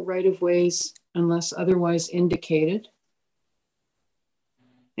municipal right-of-ways unless otherwise indicated.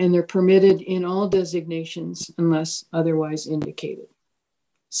 And they're permitted in all designations unless otherwise indicated.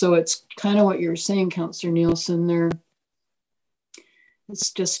 So it's kind of what you're saying, Councillor Nielsen.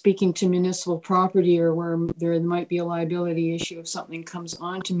 It's just speaking to municipal property, or where there might be a liability issue if something comes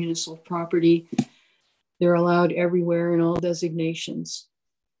onto municipal property. They're allowed everywhere in all designations.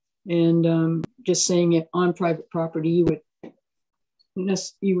 And just saying it on private property, you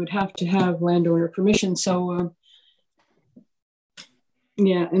would have to have landowner permission. So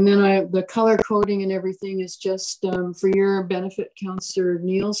yeah, and then the color coding and everything is just for your benefit, Councillor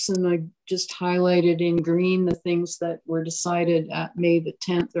Nielsen. I just highlighted in green the things that were decided at May the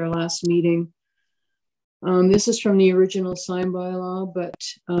 10th, our last meeting. This is from the original sign bylaw, but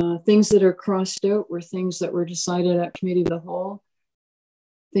things that are crossed out were things that were decided at Committee of the Whole.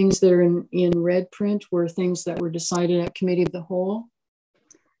 Things that are in red print were things that were decided at Committee of the Whole.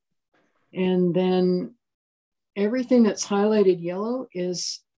 And then everything that's highlighted yellow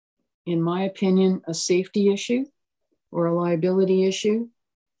is, in my opinion, a safety issue or a liability issue.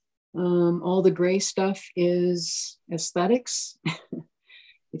 All the gray stuff is aesthetics,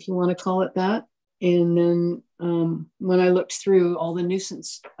 if you want to call it that. And then when I looked through, all the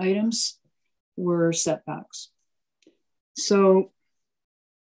nuisance items were setbacks. So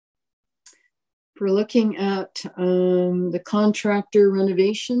for looking at the contractor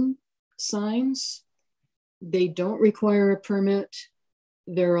renovation signs, they don't require a permit.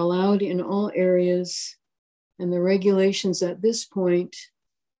 They're allowed in all areas. And the regulations at this point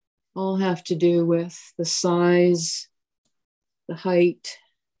all have to do with the size, the height.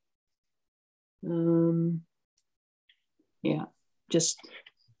 Yeah, just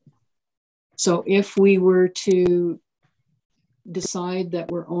so if we were to decide that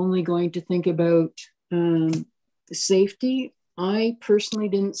we're only going to think about safety, I personally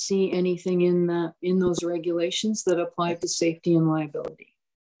didn't see anything in those regulations that applied to safety and liability.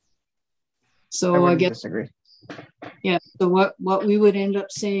 So I guess disagree. Yeah. So what we would end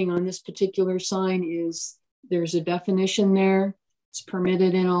up saying on this particular sign is there's a definition there. It's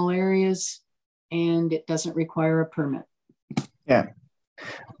permitted in all areas, and it doesn't require a permit. Yeah.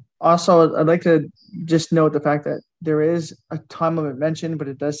 Also, I'd like to just note the fact that there is a time limit mentioned, but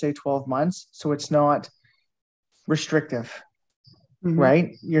it does say 12 months, so it's not restrictive.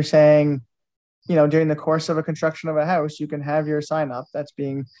 Right? You're saying, during the course of a construction of a house, you can have your sign up that's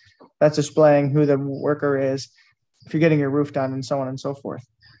displaying who the worker is, if you're getting your roof done, and so on and so forth.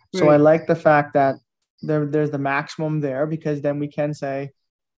 Right. So I like the fact that there's the maximum there, because then we can say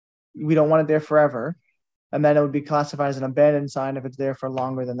we don't want it there forever, and then it would be classified as an abandoned sign if it's there for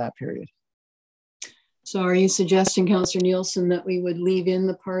longer than that period. So are you suggesting, Councillor Nielsen, that we would leave in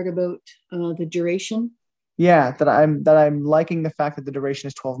the part about the duration? Yeah, that I'm liking the fact that the duration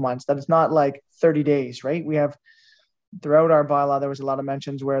is 12 months, that it's not like 30 days, right? We have, throughout our bylaw, there was a lot of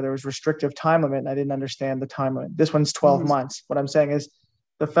mentions where there was restrictive time limit, and I didn't understand the time limit. This one's 12 months. What I'm saying is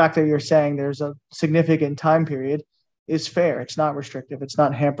the fact that you're saying there's a significant time period is fair. It's not restrictive. It's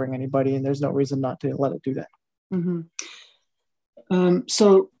not hampering anybody, and there's no reason not to let it do that.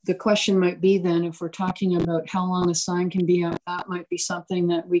 So the question might be then, if we're talking about how long a sign can be up, that might be something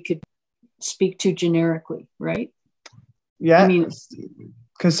that we could speak to generically, right? Yeah, I mean,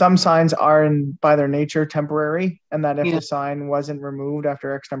 because some signs are by their nature temporary, and that if Yeah. the sign wasn't removed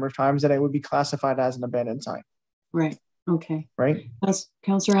after X number of times, then it would be classified as an abandoned sign, right. Okay. right?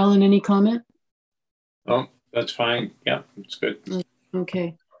 Councillor Allen, any comment? Oh, that's fine. Yeah, it's good.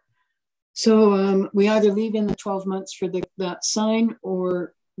 Okay. So we either leave in the 12 months for that sign,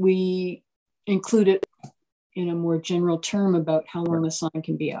 or we include it in a more general term about how long a sign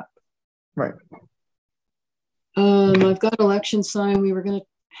can be up. Right. I've got election sign. We were going to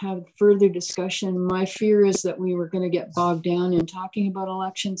have further discussion. My fear is that we were going to get bogged down in talking about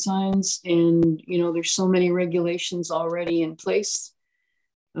election signs, and there's so many regulations already in place.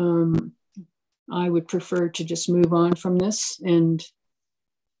 I would prefer to just move on from this, and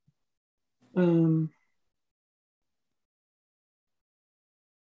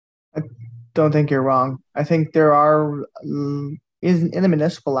I don't think you're wrong. I think there are in the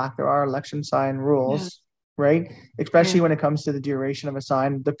municipal act, there are election sign rules, right? Especially when it comes to the duration of a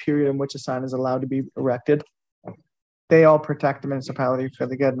sign, the period in which a sign is allowed to be erected. They all protect the municipality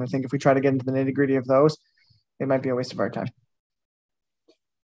fairly good. And I think if we try to get into the nitty-gritty of those, it might be a waste of our time.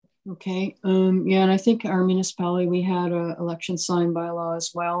 Okay. Yeah, and I think our municipality, we had an election sign bylaw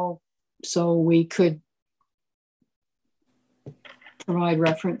as well, so we could provide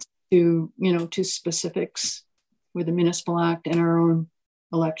reference to to specifics with the municipal act and our own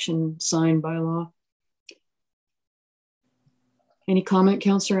election sign bylaw. Any comment,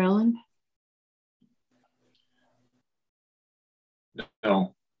 Councillor Allen?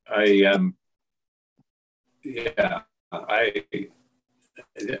 No, I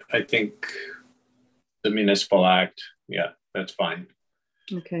think the municipal act, that's fine.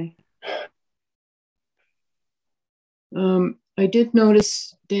 Okay. I did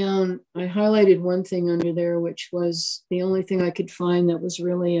notice down, I highlighted one thing under there, which was the only thing I could find that was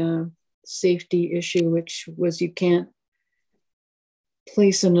really a safety issue, which was you can't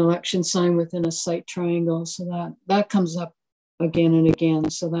place an election sign within a site triangle. So that comes up again and again.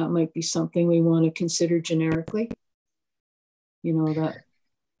 So that might be something we want to consider generically. That.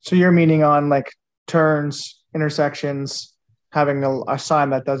 So you're meaning on like turns, intersections, having a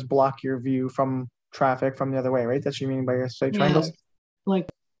sign that does block your view from traffic from the other way, right? That's what you mean by your site triangles? Like,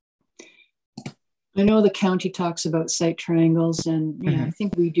 I know the county talks about site triangles, and I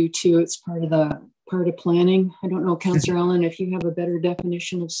think we do too. It's part of planning. I don't know, Councillor Allen, if you have a better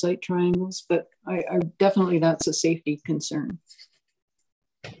definition of site triangles, but I definitely, that's a safety concern.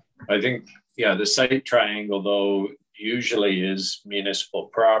 I think, the site triangle though usually is municipal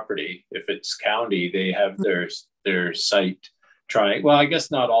property. If it's county, they have their site triangle. Well, I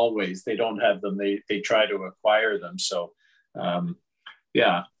guess not always. They don't have them. They try to acquire them. So,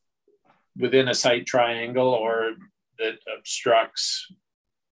 within a site triangle or that obstructs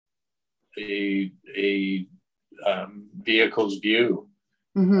a vehicle's view,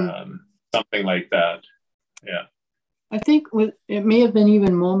 something like that. Yeah. I think it may have been even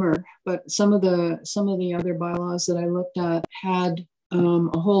Mulmur, but some of the other bylaws that I looked at had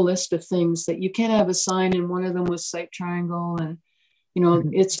a whole list of things that you can't have a sign, and one of them was site triangle, and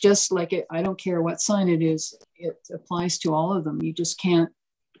it's just like I don't care what sign it is, it applies to all of them. You just can't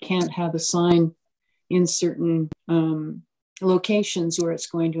have a sign in certain locations where it's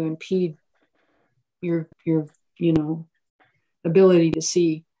going to impede your ability to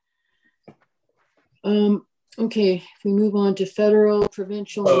see. Okay, if we move on to federal,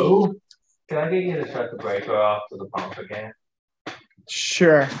 provincial. Can I get you to shut the breaker off to the pump again?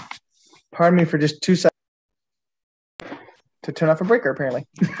 Sure. Pardon me for just 2 seconds to turn off a breaker, apparently.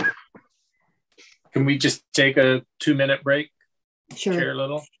 Can we just take a 2-minute break? Sure. Share a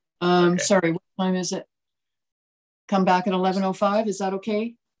little? Okay. Sorry, what time is it? Come back at 11:05, is that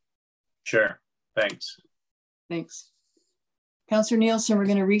okay? Sure, thanks. Thanks. Councillor Nielsen, we're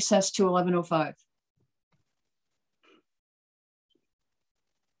going to recess to 11:05.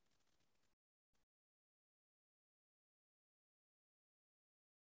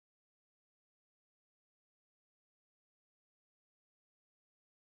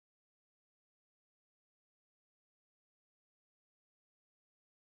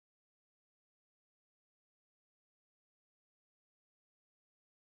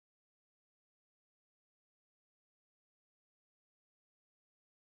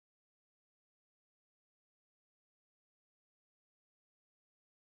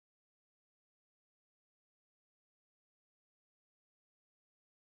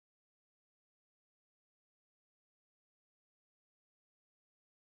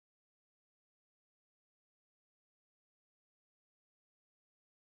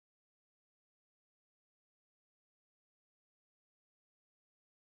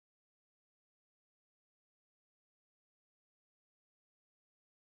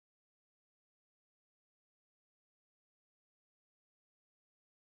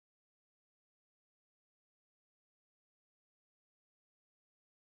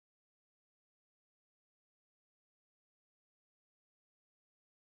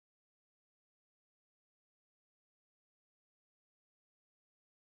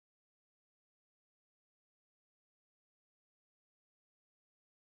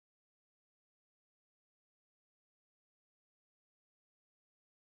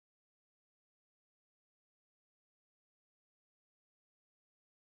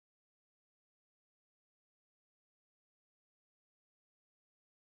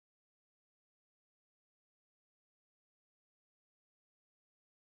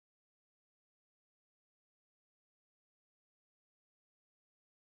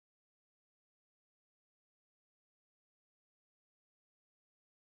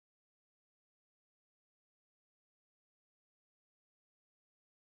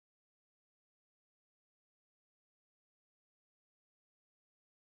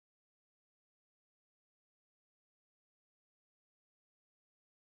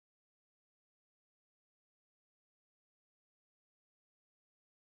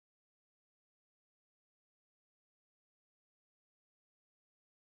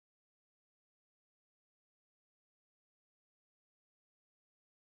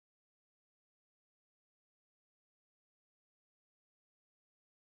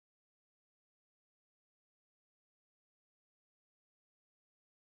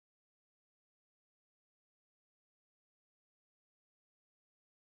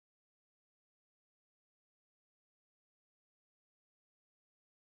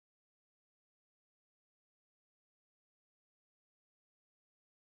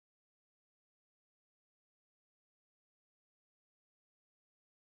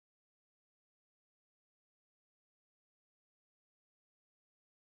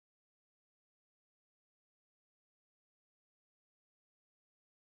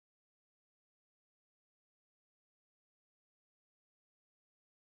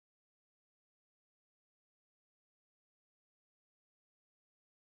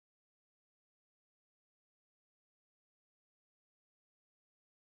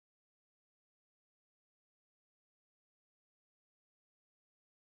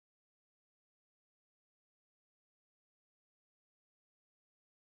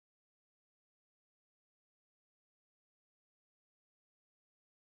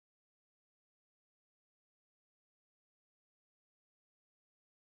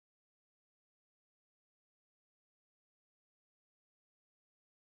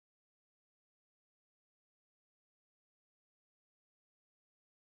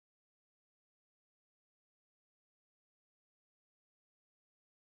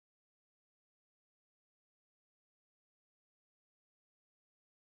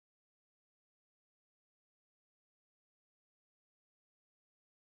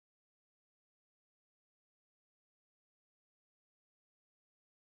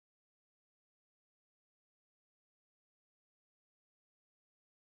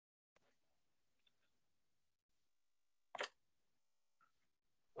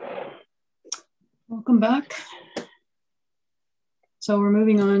 Welcome back. So we're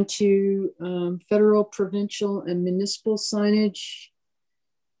moving on to federal, provincial, and municipal signage.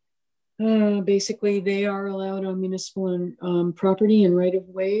 Basically, they are allowed on municipal and property and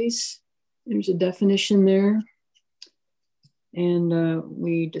right-of-ways. There's a definition there. And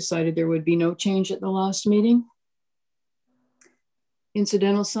we decided there would be no change at the last meeting.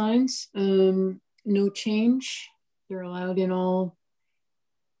 Incidental signs, no change. They're allowed in all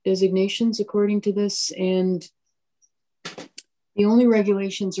designations according to this. And the only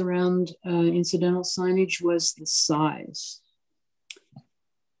regulations around incidental signage was the size.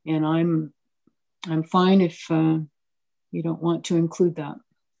 And I'm fine if you don't want to include that.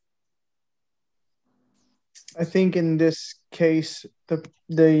 I think in this case,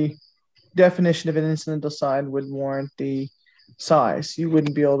 the definition of an incidental sign would warrant the size. You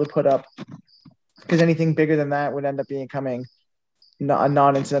wouldn't be able to put up, because anything bigger than that would end up becoming a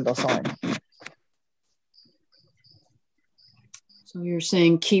non-incidental sign. So you're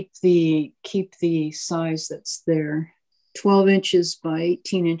saying keep the size that's there, 12 inches by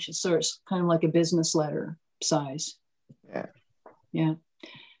 18 inches. So it's kind of like a business letter size. Yeah. Yeah.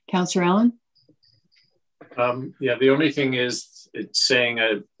 Councillor Allen? Yeah, the only thing is it's saying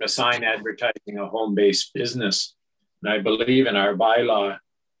a sign advertising a home-based business. And I believe in our bylaw,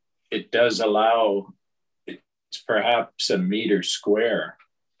 it does allow, it's perhaps a meter square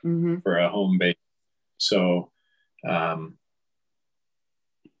for a home base. So to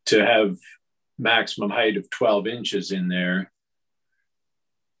have maximum height of 12 inches in there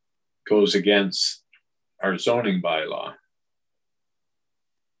goes against our zoning bylaw.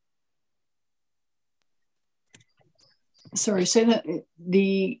 Sorry, say that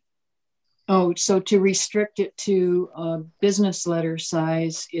so to restrict it to a business letter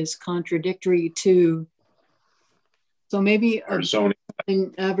size is contradictory to, so maybe our zoning.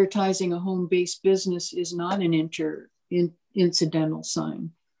 Advertising a home-based business is not an incidental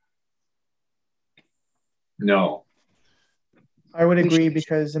sign. No. I would agree,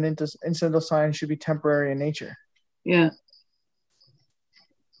 because an incidental sign should be temporary in nature. Yeah.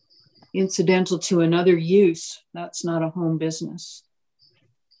 Incidental to another use, that's not a home business.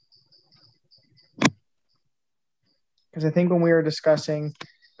 Because I think when we were discussing,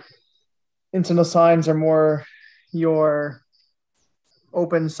 incidental signs are more your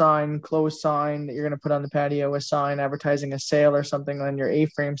open sign, closed sign that you're going to put on the patio, a sign advertising a sale or something on your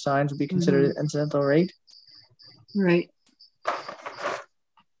A-frame signs would be considered incidental, right? Right.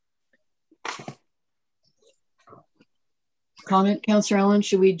 Comment, Councillor Allen,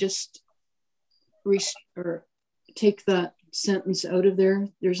 should we just or take that sentence out of there?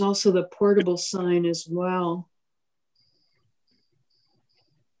 There's also the portable sign as well.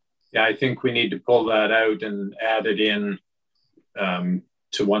 Yeah, I think we need to pull that out and add it in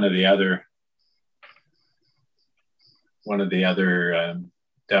to one of the other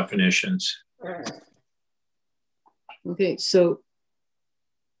definitions. Okay, so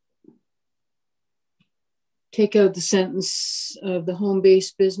take out the sentence of the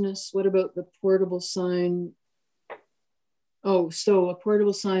home-based business. What about the portable sign? Oh, so a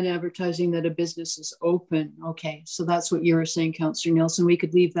portable sign advertising that a business is open. Okay, so that's what you were saying, Councillor Nielsen. We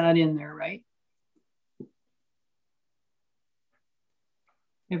could leave that in there, right?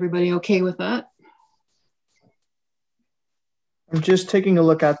 Everybody okay with that? I'm just taking a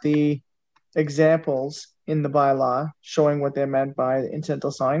look at the examples in the bylaw showing what they meant by the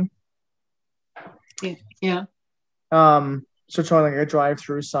incidental sign. Yeah. So showing like a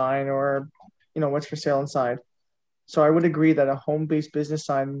drive-through sign or, what's for sale inside. So I would agree that a home-based business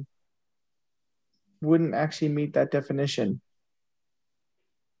sign wouldn't actually meet that definition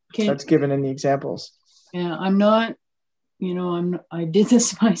that's given in the examples. Yeah, I'm not, I did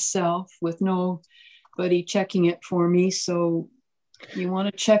this myself with nobody checking it for me. So you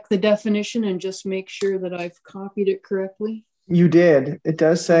want to check the definition and just make sure that I've copied it correctly? You did. It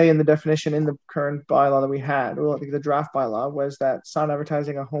does say in the definition in the current bylaw that we had, well, I think the draft bylaw was that sign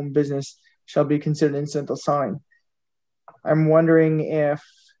advertising a home business shall be considered an incidental sign. I'm wondering if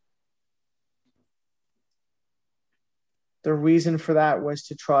the reason for that was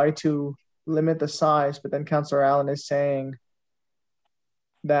to try to limit the size, but then Councillor Allen is saying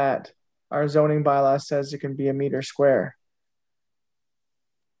that our zoning bylaw says it can be a meter square,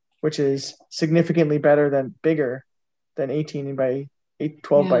 which is significantly bigger than 18 by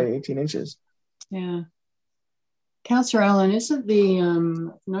 12 by 18 inches. Yeah. Councillor Allen, isn't the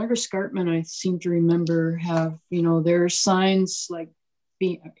Niagara Escarpment, I seem to remember, have, there are signs like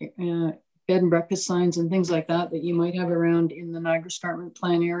bed and breakfast signs and things like that you might have around in the Niagara Escarpment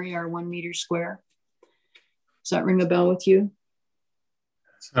plan area are 1 meter square. Does that ring a bell with you?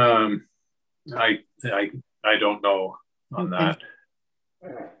 I don't know on that.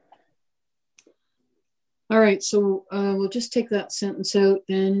 All right, so we'll just take that sentence out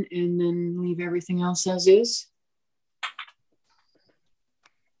then and then leave everything else as is.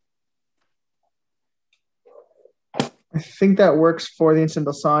 I think that works for the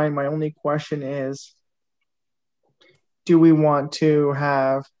incidental sign. My only question is, do we want to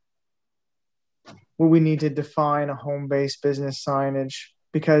have, will we need to define a home-based business signage?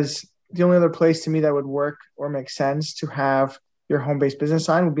 Because the only other place to me that would work or make sense to have your home-based business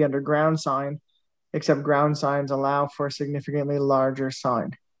sign would be under ground sign, except ground signs allow for a significantly larger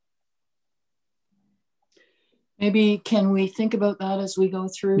sign. Maybe can we think about that as we go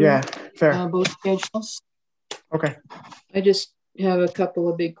through fair. Both schedules? Okay. I just have a couple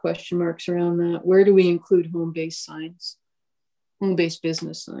of big question marks around that. Where do we include home-based signs? Home-based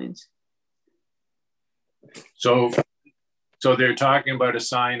business signs. So they're talking about a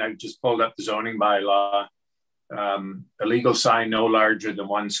sign. I've just pulled up the zoning bylaw. A legal sign no larger than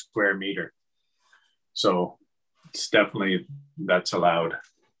 1 square meter. So it's definitely, that's allowed.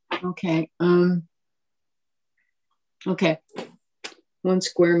 Okay. Okay. 1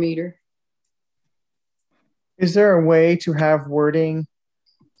 square meter. Is there a way to have wording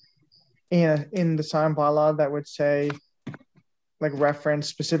in the sign bylaw that would say, like,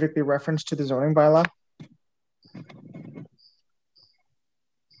 specifically reference to the zoning bylaw?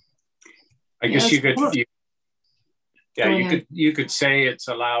 I guess you could say it's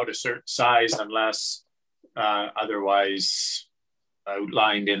allowed a certain size unless otherwise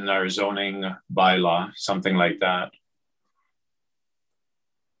outlined in our zoning bylaw, something like that.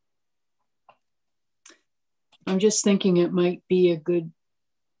 I'm just thinking it might be a good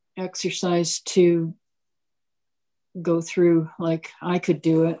exercise to go through, like I could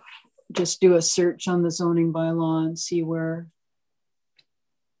do it, just do a search on the zoning bylaw and see where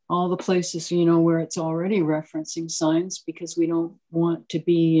all the places, where it's already referencing signs, because we don't want to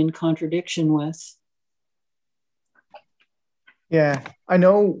be in contradiction with. Yeah, I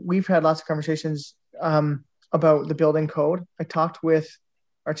know we've had lots of conversations about the building code. I talked with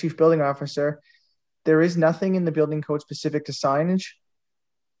our chief building officer. There is nothing in the building code specific to signage.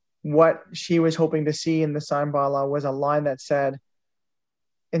 What she was hoping to see in the sign bylaw was a line that said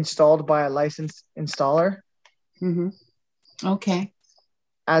installed by a licensed installer. Mm-hmm. Okay.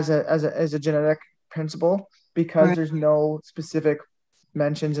 As a genetic principle, because there's no specific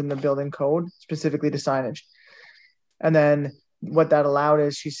mentions in the building code specifically to signage. And then what that allowed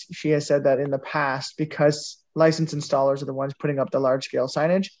is she has said that in the past, because licensed installers are the ones putting up the large scale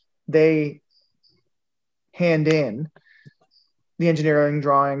signage, they hand in the engineering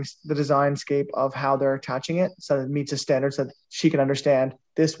drawings, the design scape of how they're attaching it, so that it meets a standard so that she can understand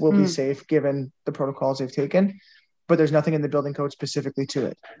this will be safe given the protocols they've taken. But there's nothing in the building code specifically to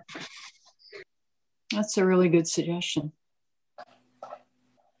it. That's a really good suggestion.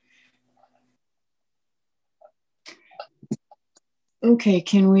 Okay,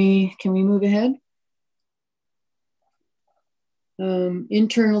 can we move ahead?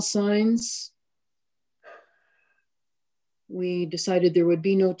 Internal signs. We decided there would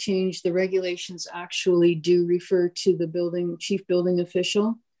be no change. The regulations actually do refer to the chief building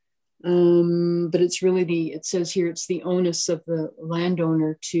official. But it's really it says here, it's the onus of the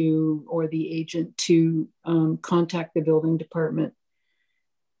landowner or the agent to contact the building department.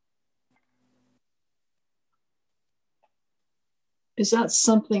 Is that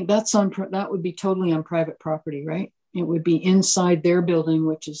something that would be totally on private property, right? It would be inside their building,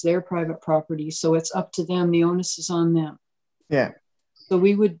 which is their private property. So it's up to them. The onus is on them. Yeah. So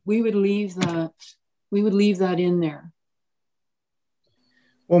we would leave that. We would leave that in there.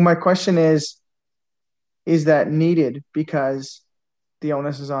 Well, my question is that needed because the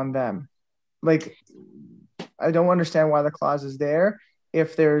onus is on them? Like, I don't understand why the clause is there.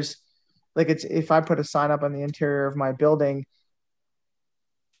 If there's, like, if I put a sign up on the interior of my building,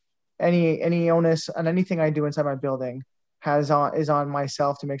 any onus on anything I do inside my building is on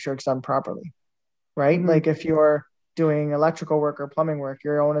myself to make sure it's done properly, right? Mm-hmm. Like, if you're doing electrical work or plumbing work,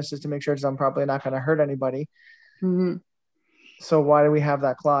 your onus is to make sure it's done properly, not going to hurt anybody. Mm-hmm. So why do we have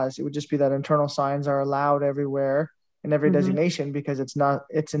that clause? It would just be that internal signs are allowed everywhere in every designation because it's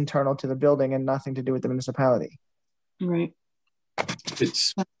internal to the building and nothing to do with the municipality. Right.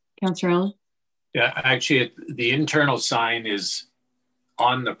 It's Councillor Allen? Yeah, actually the internal sign is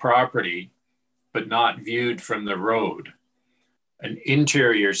on the property, but not viewed from the road. An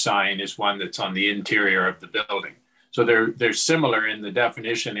interior sign is one that's on the interior of the building. So they're similar in the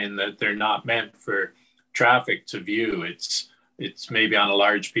definition in that they're not meant for traffic to view. It's maybe on a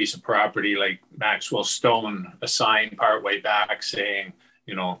large piece of property like Maxwell Stone, a sign partway back saying,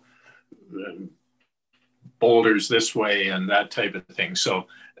 boulders this way and that type of thing. So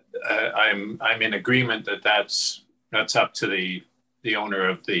I'm in agreement that that's up to the owner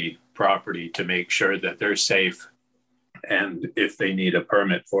of the property to make sure that they're safe, and if they need a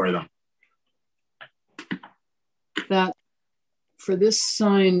permit for them. That for this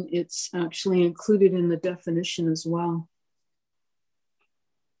sign, it's actually included in the definition as well.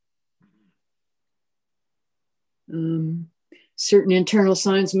 Certain internal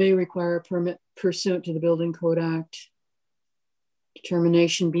signs may require a permit pursuant to the Building Code Act.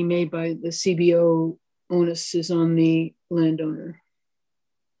 Determination be made by the CBO. Onus is on the landowner.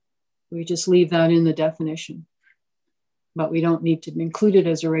 We just leave that in the definition, but we don't need to include it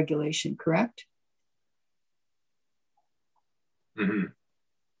as a regulation, correct? Mm-hmm.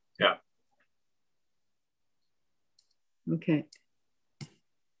 Yeah. Okay.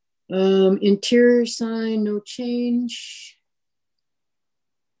 Interior sign, no change.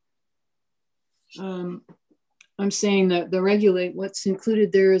 I'm saying that what's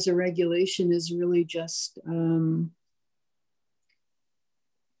included there as a regulation is really just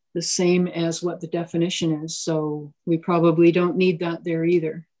the same as what the definition is. So we probably don't need that there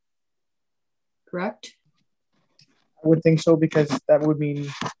either. Correct? I would think so, because that would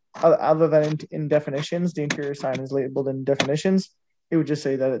mean, other than in definitions, the interior sign is labeled in definitions. It would just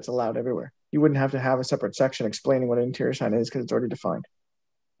say that it's allowed everywhere. You wouldn't have to have a separate section explaining what an interior sign is because it's already defined.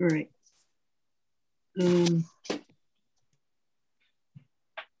 Right. Sorry,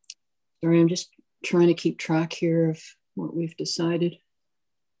 I'm just trying to keep track here of what we've decided.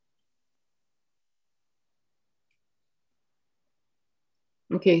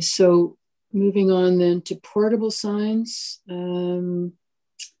 Okay, so moving on then to portable signs.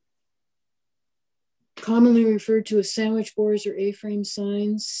 Commonly referred to as sandwich boards or A-frame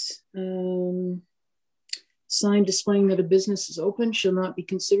signs. Sign displaying that a business is open shall not be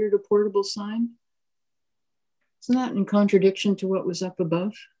considered a portable sign. Isn't that in contradiction to what was up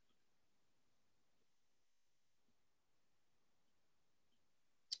above?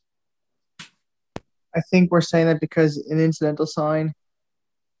 I think we're saying that because an incidental sign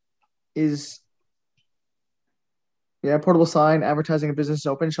is, portable sign advertising a business is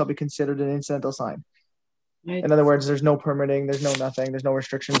open shall be considered an incidental sign. Right. In other words, there's no permitting, there's no nothing, there's no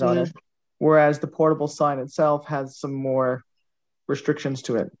restrictions on it. Whereas the portable sign itself has some more restrictions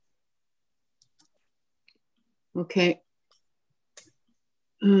to it. Okay.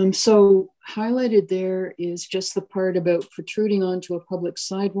 So highlighted there is just the part about protruding onto a public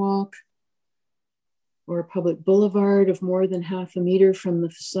sidewalk or a public boulevard of more than half a meter from the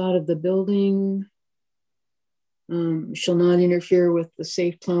facade of the building. Shall not interfere with the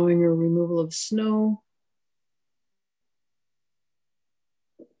safe plowing or removal of snow.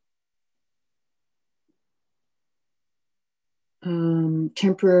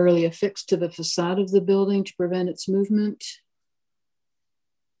 Temporarily affixed to the facade of the building to prevent its movement.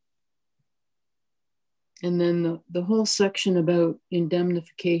 And then the whole section about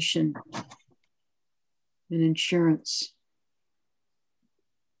indemnification and insurance.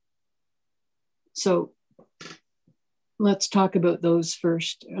 So let's talk about those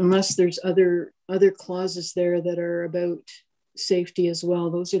first, unless there's other clauses there that are about safety as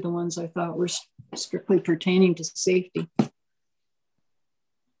well. Those are the ones I thought were strictly pertaining to safety.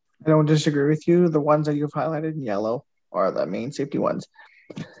 I don't disagree with you. The ones that you've highlighted in yellow are the main safety ones.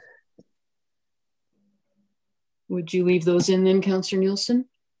 Would you leave those in then, Councillor Nielsen?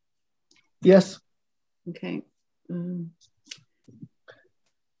 Yes. Okay. Now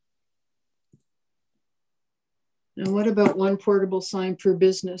what about one portable sign per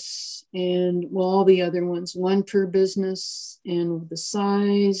business and all the other ones, one per business and the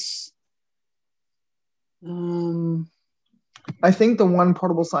size? I think the one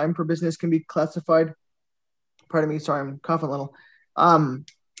portable sign per business can be classified, pardon me, sorry, I'm coughing a little,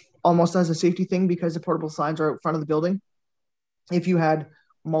 almost as a safety thing because the portable signs are out front of the building. If you had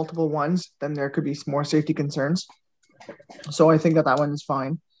multiple ones, then there could be more safety concerns. So I think that one is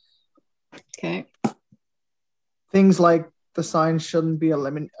fine. Okay. Things like the signs shouldn't be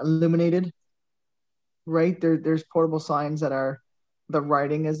illuminated, right? There's portable signs that are, the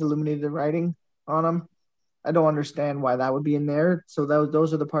writing is illuminated writing on them. I don't understand why that would be in there. So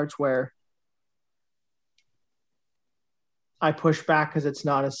those are the parts where I push back because it's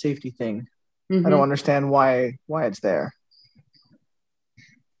not a safety thing. Mm-hmm. I don't understand why it's there.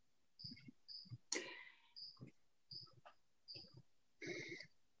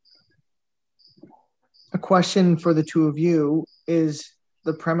 A question for the two of you is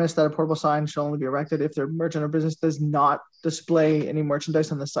the premise that a portable sign should only be erected if their merchant or business does not display any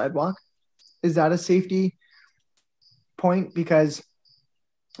merchandise on the sidewalk. Is that a safety point? Because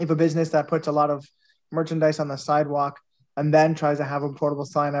if a business that puts a lot of merchandise on the sidewalk and then tries to have a portable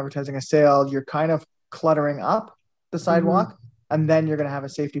sign advertising a sale, you're kind of cluttering up the sidewalk, and then you're going to have a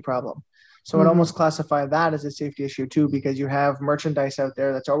safety problem. So I'd almost classify that as a safety issue too, because you have merchandise out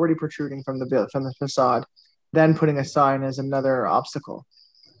there that's already protruding from the facade, then putting a sign is another obstacle.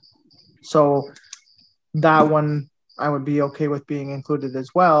 So that one I would be okay with being included as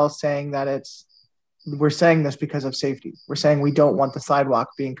well, saying that we're saying this because of safety. We're saying we don't want the sidewalk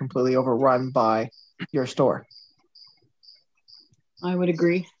being completely overrun by your store. I would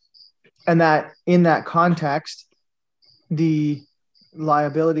agree. And that in that context, the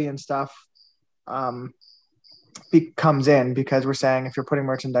liability and stuff comes in, because we're saying if you're putting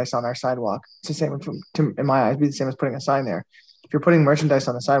merchandise on our sidewalk, it's the same in my eyes, be the same as putting a sign there. If you're putting merchandise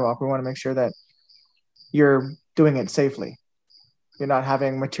on the sidewalk, we want to make sure that you're doing it safely. You're not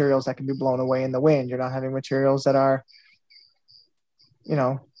having materials that can be blown away in the wind. You're not having materials that are,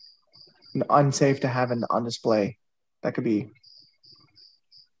 unsafe to have on display. That could be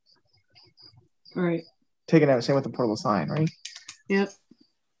Right. taken out. Same with the portable sign, right? Yep.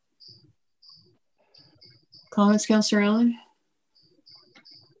 Comments, Councillor Allen?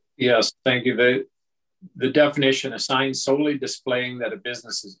 Yes, thank you. The definition, a sign solely displaying that a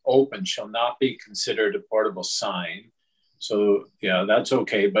business is open shall not be considered a portable sign. So yeah, that's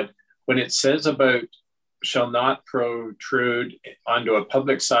okay. But when it says about shall not protrude onto a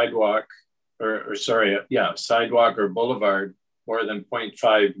public sidewalk sidewalk or boulevard more than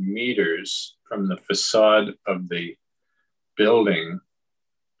 0.5 meters from the facade of the building.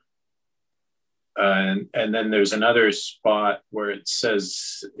 And then there's another spot where it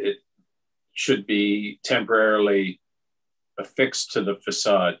says it should be temporarily affixed to the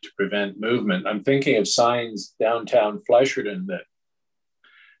facade to prevent movement. I'm thinking of signs downtown Flesherton that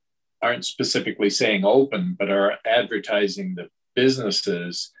aren't specifically saying open, but are advertising the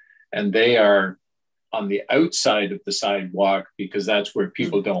businesses, and they are on the outside of the sidewalk because that's where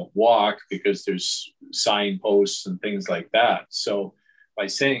people don't walk, because there's signposts and things like that. So by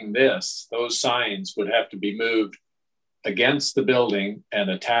saying this, those signs would have to be moved against the building and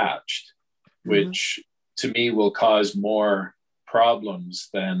attached, which to me will cause more problems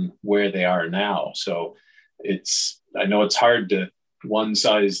than where they are now. So I know it's hard to, one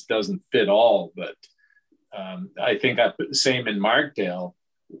size doesn't fit all, but I think I put the same in Markdale,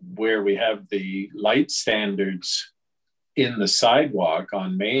 where we have the light standards in the sidewalk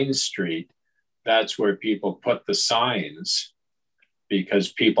on Main Street. That's where people put the signs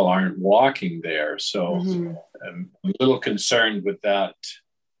because people aren't walking there. So I'm a little concerned with that,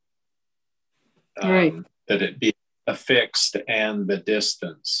 Right. that it be affixed and the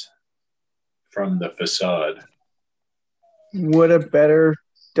distance from the facade. Would a better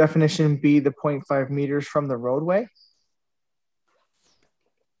definition be the 0.5 meters from the roadway?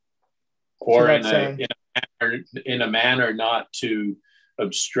 Or So in a manner not to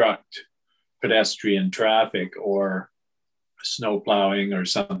obstruct pedestrian traffic or snow plowing or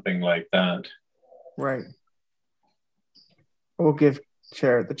something like that. Right. We'll give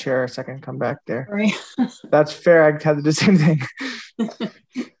the chair a second to come back there. Right. That's fair. I had to do the same thing.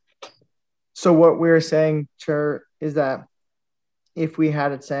 So what we're saying, Chair, is that if we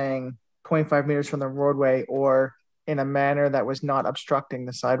had it saying 0.5 meters from the roadway or in a manner that was not obstructing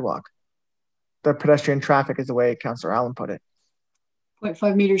the sidewalk, the pedestrian traffic is the way Councillor Allen put it.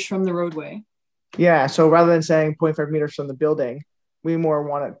 0.5 meters from the roadway. Yeah, so rather than saying 0.5 meters from the building, we more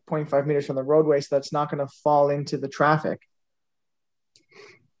want it 0.5 meters from the roadway, so that's not going to fall into the traffic.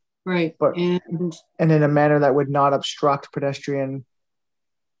 Right. But and in a manner that would not obstruct pedestrian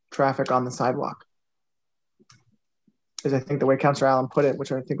traffic on the sidewalk. Is I think the way Councillor Allen put it,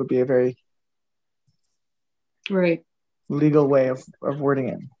 which I think would be a very legal way of wording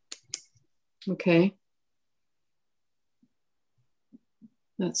it. Okay.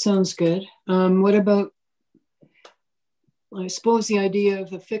 That sounds good. What about, I suppose, the idea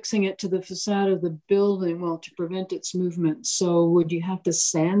of affixing it to the facade of the building, well, to prevent its movement. So would you have to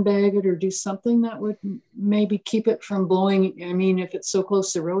sandbag it or do something that would maybe keep it from blowing? I mean, if it's so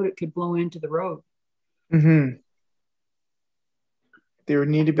close to the road, it could blow into the road. There would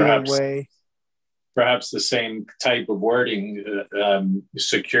need to be a way. Perhaps the same type of wording,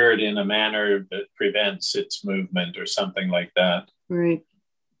 secured in a manner that prevents its movement or something like that. Right.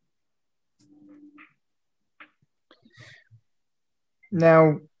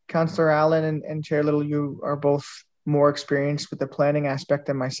 Now, Councillor Allen and Chair Little, you are both more experienced with the planning aspect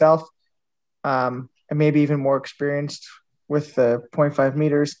than myself, and maybe even more experienced with the 0.5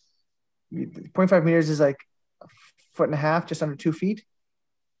 meters. 0.5 meters is like 1.5 feet, just under 2 feet.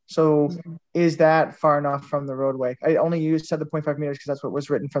 So is that far enough from the roadway? I only said the 0.5 meters because that's what was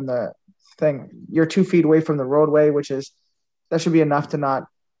written from the thing. You're 2 feet away from the roadway, that should be enough to not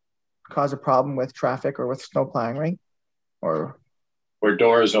cause a problem with traffic or with snow plowing, right? Or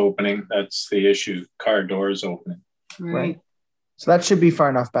doors opening, that's the issue. Car doors opening. Right. So that should be far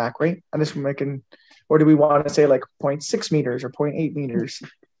enough back, right? I'm just making, or do we want to say like 0.6 meters or 0.8 meters?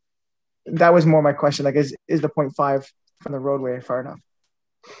 That was more my question. Like, is the 0.5 from the roadway far enough?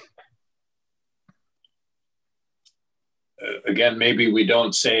 Again, maybe we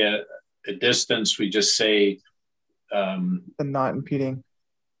don't say a distance, we just say the not impeding.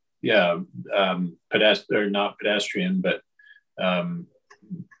 Yeah, pedestrian or not pedestrian, but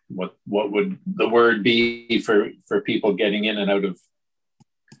what would the word be for people getting in and out of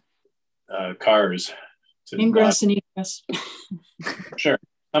cars? Ingress and egress. Sure,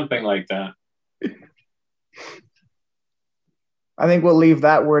 something like that. I think we'll leave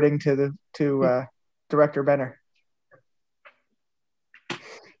that wording to Director Benner.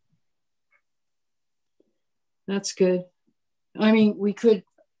 That's good. I mean, we could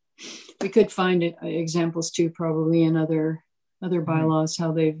find examples too, probably in other bylaws,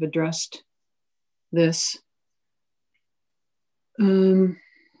 how they've addressed this.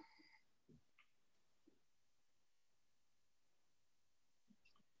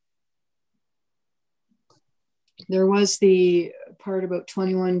 There was the part about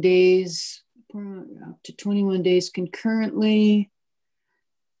 21 days, up to 21 days concurrently.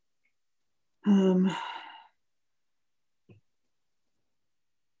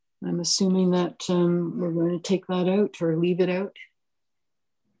 I'm assuming that we're going to take that out or leave it out.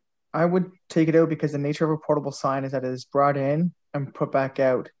 I would take it out because the nature of a portable sign is that it is brought in and put back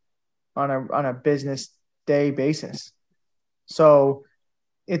out on a business day basis. So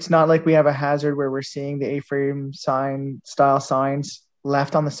it's not like we have a hazard where we're seeing the A-frame style signs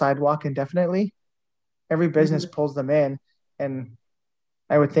left on the sidewalk indefinitely. Every business pulls them in, and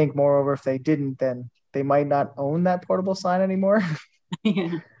I would think, moreover, if they didn't, then they might not own that portable sign anymore.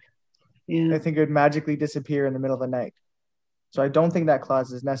 Yeah. I think it would magically disappear in the middle of the night. So I don't think that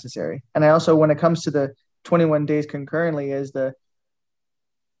clause is necessary. And I also, when it comes to the 21 days concurrently,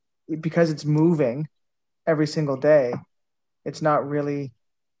 because it's moving every single day, it's not really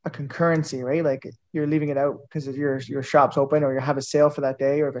a concurrency, right? Like, you're leaving it out because your shop's open, or you have a sale for that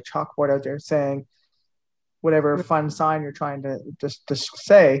day, or have a chalkboard out there saying whatever fun sign you're trying to just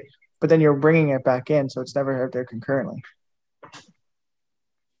say, but then you're bringing it back in, so it's never out there concurrently.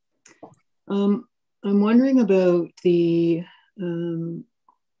 I'm wondering about the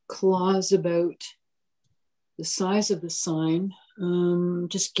clause about the size of the sign,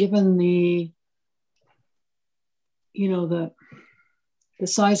 just given the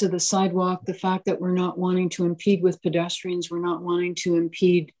size of the sidewalk, the fact that we're not wanting to impede with pedestrians, we're not wanting to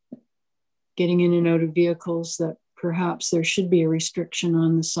impede getting in and out of vehicles, that perhaps there should be a restriction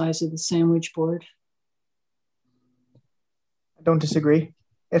on the size of the sandwich board. I don't disagree.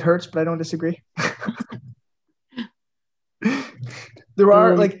 It hurts, but I don't disagree. There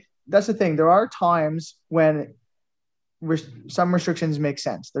are, that's the thing. There are times when some restrictions make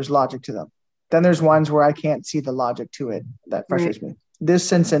sense. There's logic to them. Then there's ones where I can't see the logic to it. That frustrates me.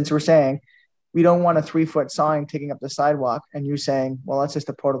 This instance, we're saying we don't want a 3-foot sign taking up the sidewalk, and you saying, well, that's just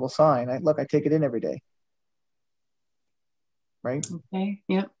a portable sign. I take it in every day. Right? Okay,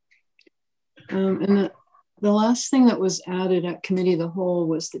 yep. And the last thing that was added at committee of the whole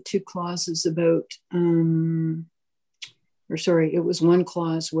was the 2 clauses about, it was 1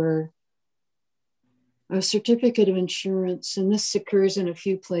 clause where a certificate of insurance, and this occurs in a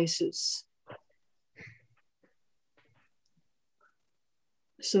few places.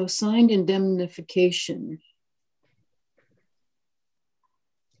 So signed indemnification.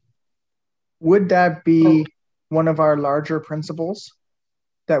 Would that be one of our larger principles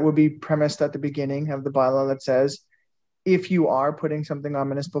that would be premised at the beginning of the bylaw that says, if you are putting something on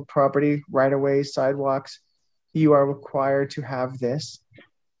municipal property, right-of-ways, sidewalks, you are required to have this?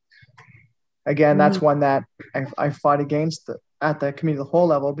 Again, that's one that I fought against at the committee of the whole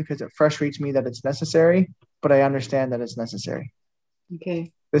level because it frustrates me that it's necessary, but I understand that it's necessary.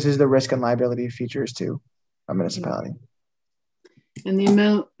 Okay. This is the risk and liability features to a municipality. And the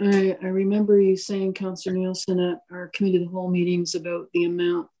amount, I remember you saying, Councillor Nielsen, at our committee of the whole meetings about the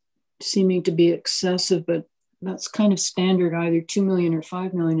amount seeming to be excessive, but that's kind of standard. Either 2 million or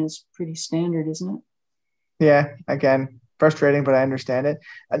 5 million is pretty standard, isn't it? Yeah, again, frustrating, but I understand it.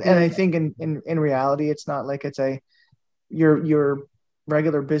 And I think in reality, it's not like it's your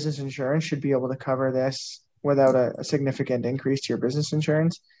regular business insurance should be able to cover this without a significant increase to your business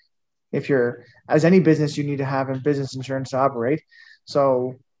insurance. If you're, as any business, you need to have a business insurance to operate.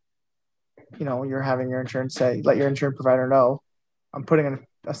 So you're having your insurance say, let your insurance provider know, I'm putting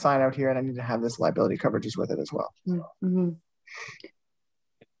a sign out here and I need to have this liability coverages with it as well. Mm-hmm.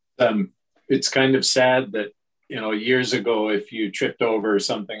 It's kind of sad that, years ago, if you tripped over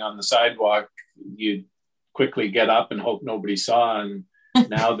something on the sidewalk, you'd quickly get up and hope nobody saw. And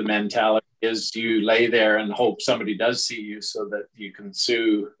now the mentality is you lay there and hope somebody does see you so that you can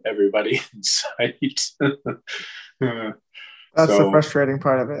sue everybody in sight. That's the frustrating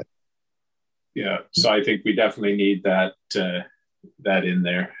part of it. Yeah. So I think we definitely need that in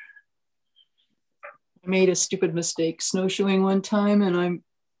there. I made a stupid mistake snowshoeing one time, and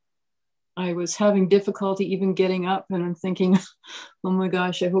I was having difficulty even getting up, and I'm thinking, oh my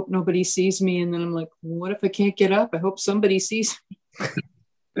gosh, I hope nobody sees me. And then I'm like, what if I can't get up? I hope somebody sees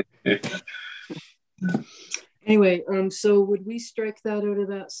me. Anyway, so would we strike that out of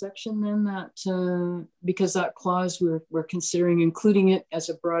that section then, that because that clause we're considering including it as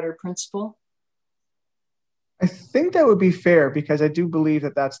a broader principle? I think that would be fair, because I do believe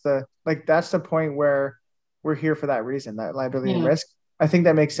that that's the point where we're here for that reason, that liability and risk. I think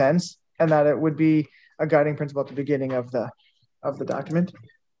that makes sense, and that it would be a guiding principle at the beginning of the document.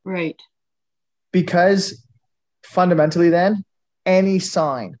 Right. Because fundamentally then, any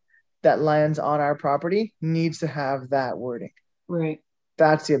sign that lands on our property needs to have that wording. Right.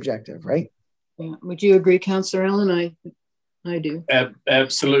 That's the objective, right? Yeah. Would you agree, Councillor Allen? I do.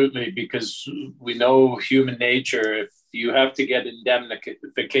 Absolutely, because we know human nature. If you have to get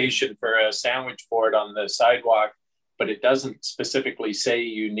indemnification for a sandwich board on the sidewalk, but it doesn't specifically say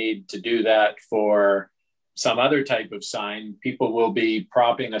you need to do that for some other type of sign, people will be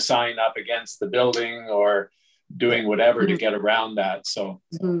propping a sign up against the building or doing whatever to get around that. So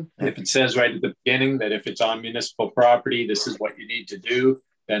if it says right at the beginning that if it's on municipal property, this is what you need to do,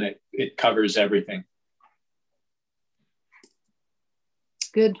 then it covers everything.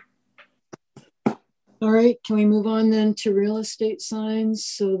 Good. All right, can we move on then to real estate signs?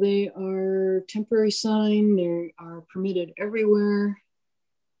 So they are temporary sign, they are permitted everywhere,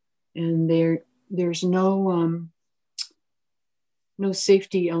 and there's no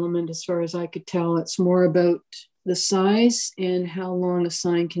safety element as far as I could tell. It's more about the size and how long a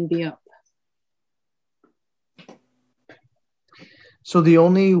sign can be up. So the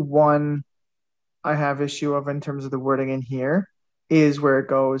only one I have issue of in terms of the wording in here is where it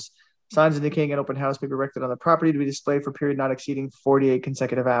goes, signs indicating an open house may be erected on the property to be displayed for a period not exceeding 48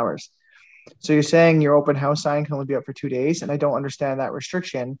 consecutive hours. So you're saying your open house sign can only be up for 2 days, and I don't understand that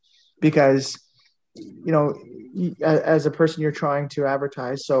restriction, because as a person you're trying to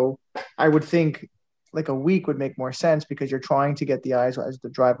advertise, so I would think like a week would make more sense, because you're trying to get the eyes as the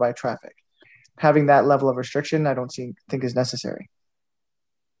drive-by traffic. Having that level of restriction, I don't think is necessary.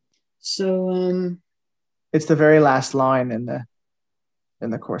 So it's the very last line in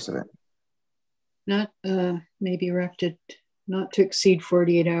the course of it. Not may be erected not to exceed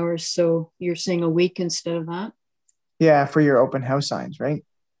 48 hours. So you're saying a week instead of that? Yeah, for your open house signs, right?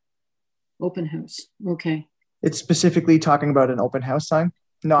 Open house. Okay. It's specifically talking about an open house sign,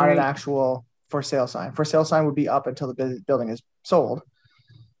 not Right. an actual for sale sign. For sale sign would be up until the building is sold,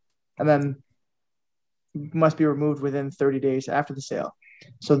 and then must be removed within 30 days after the sale.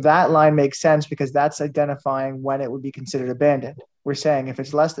 So that line makes sense, because that's identifying when it would be considered abandoned. We're saying if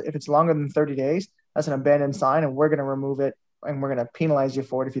it's longer than 30 days, that's an abandoned sign, and we're going to remove it, and we're going to penalize you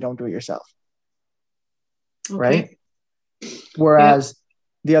for it if you don't do it yourself. Okay. Right? Whereas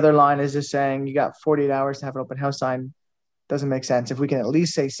the other line is just saying you got 48 hours to have an open house sign. Doesn't make sense. If we can at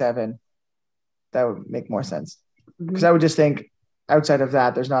least say 7, that would make more sense. Because I would just think outside of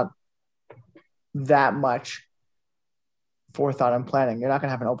that, there's not that much forethought and planning. You're not going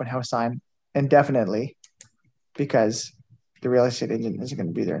to have an open house sign indefinitely, because the real estate agent isn't going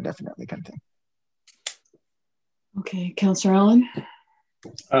to be there indefinitely, kind of thing. Okay, Councillor Allen?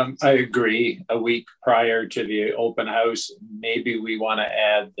 I agree. A week prior to the open house, maybe we want to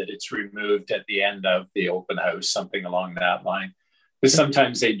add that it's removed at the end of the open house, something along that line. Because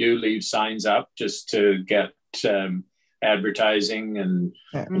sometimes they do leave signs up just to get advertising, and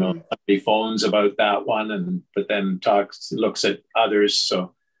somebody phones about that one, but then looks at others.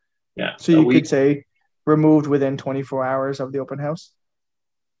 So yeah. So you could say removed within 24 hours of the open house,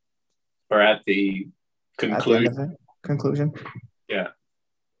 or at the conclusion. At the end of the conclusion. Yeah.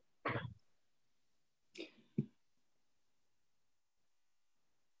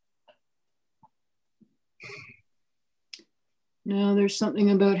 Now there's something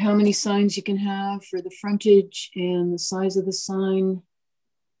about how many signs you can have for the frontage and the size of the sign.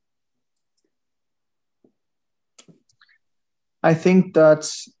 I think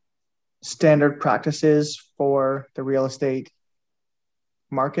that's standard practices for the real estate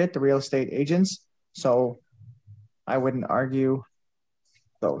market, the real estate agents. So I wouldn't argue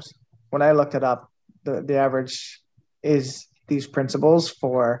those. When I looked it up, the average is these principles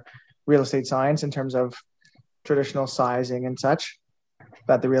for real estate signs in terms of traditional sizing and such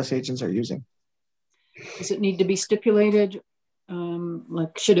that the real estate agents are using. Does it need to be stipulated?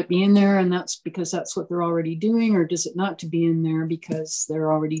 Like, should it be in there and that's because that's what they're already doing, or does it not to be in there because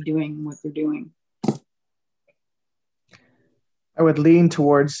they're already doing what they're doing? I would lean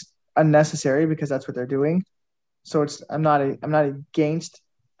towards unnecessary because that's what they're doing. So I'm not against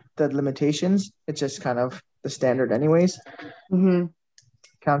the limitations. It's just kind of the standard anyways. Mm-hmm.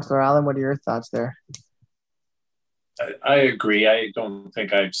 Councillor Allen, what are your thoughts there? I agree. I don't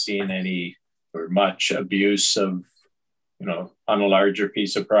think I've seen any or much abuse of, on a larger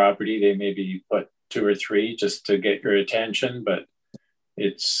piece of property. They maybe put 2 or 3 just to get your attention, but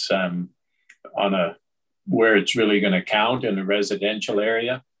it's on where it's really going to count in a residential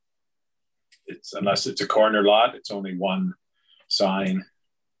area. Unless it's a corner lot, it's only 1 sign.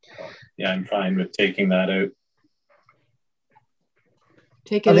 Yeah, I'm fine with taking that out.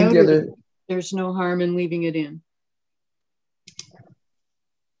 Take it out. There's no harm in leaving it in.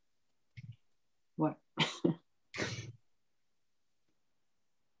 What?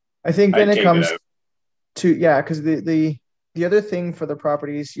 I think then it comes to, because the other thing for the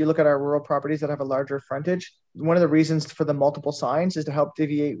properties, you look at our rural properties that have a larger frontage, one of the reasons for the multiple signs is to help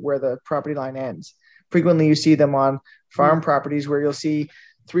deviate where the property line ends. Frequently you see them on farm properties where you'll see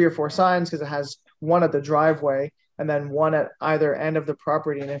 3 or 4 signs because it has one at the driveway and then one at either end of the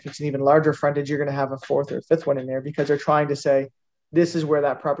property. And if it's an even larger frontage, you're going to have a 4th or 5th one in there because they're trying to say, this is where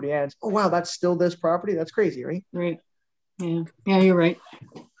that property ends. Oh, wow, that's still this property? That's crazy, right? Right. Yeah, you're right.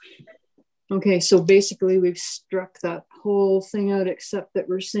 Okay, so basically we've struck that whole thing out, except that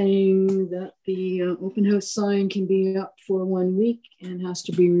we're saying that the open house sign can be up for 1 week and has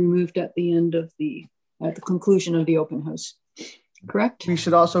to be removed at the end of at the conclusion of the open house. Correct? We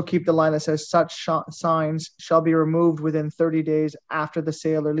should also keep the line that says such signs shall be removed within 30 days after the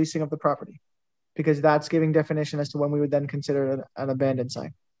sale or leasing of the property, because that's giving definition as to when we would then consider it an abandoned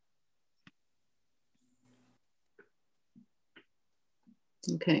sign.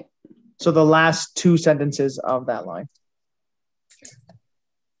 Okay. So the last 2 sentences of that line.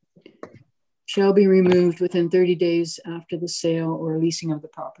 Shall be removed within 30 days after the sale or leasing of the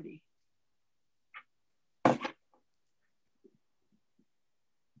property.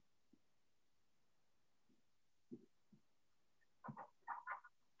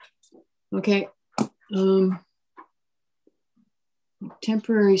 Okay.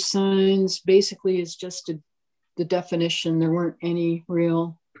 Temporary signs basically is just the definition. There weren't any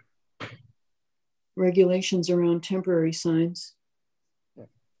real regulations around temporary signs.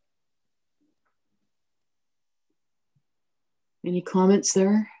 Any comments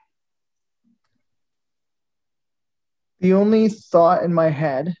there? The only thought in my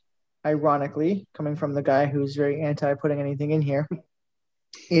head, ironically, coming from the guy who's very anti putting anything in here,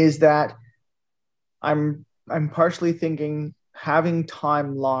 is that I'm partially thinking having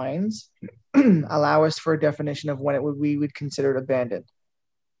timelines allow us for a definition of when we would consider it abandoned.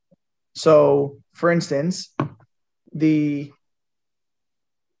 So, for instance, the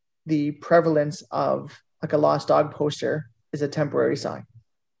prevalence of like a lost dog poster is a temporary sign.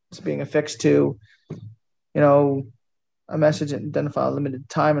 It's being affixed to, a message identify a limited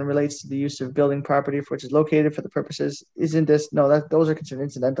time and relates to the use of building property for which is located for the purposes. Isn't this? No, those are considered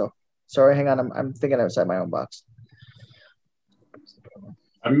incidental. Sorry, hang on. I'm thinking outside my own box.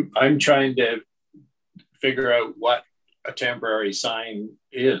 I'm trying to figure out what a temporary sign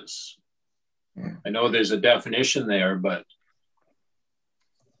is. Yeah. I know there's a definition there, but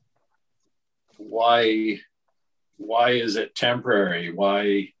why is it temporary?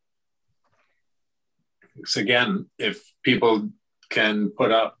 Why? Because again, if people can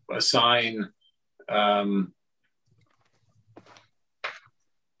put up a sign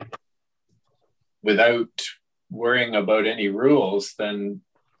without worrying about any rules, then,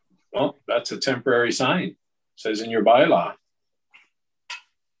 well, that's a temporary sign. It says in your bylaw.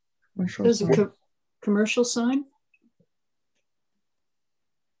 There's a commercial sign?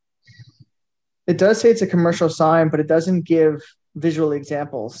 It does say it's a commercial sign, but it doesn't give visual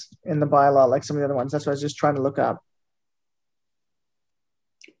examples in the bylaw like some of the other ones. That's what I was just trying to look up.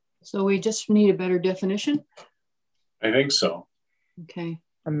 So we just need a better definition? I think so. Okay.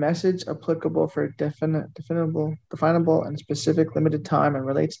 A message applicable for definable and specific limited time and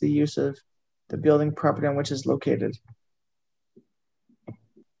relates to the use of the building property on which is located.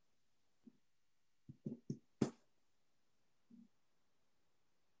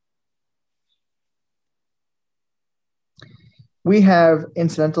 we have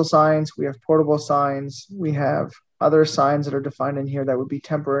incidental signs, we have portable signs, we have other signs that are defined in here that would be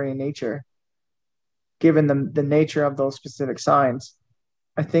temporary in nature, given the nature of those specific signs.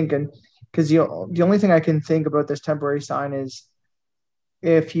 I think, and because the only thing I can think about this temporary sign is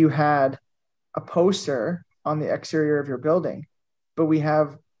if you had a poster on the exterior of your building, but we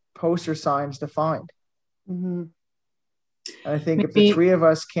have poster signs defined. Mm-hmm. And I think if the three of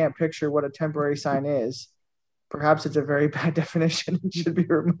us can't picture what a temporary sign is, perhaps it's a very bad definition and should be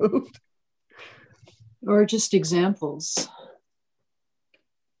removed. Or just examples.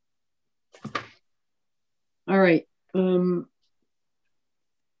 All right.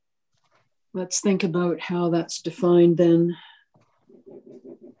 Let's think about how that's defined then.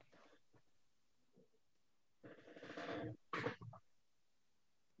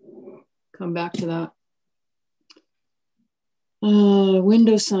 Come back to that.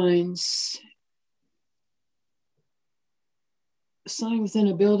 Window signs. A sign within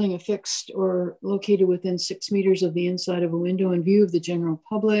a building affixed or located within 6 meters of the inside of a window in view of the general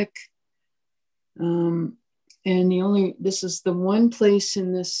public. And this is the one place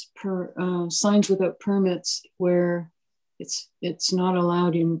in this signs without permits where it's not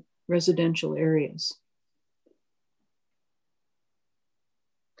allowed in residential areas.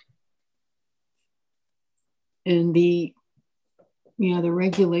 And the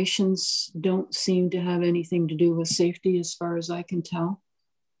regulations don't seem to have anything to do with safety as far as I can tell.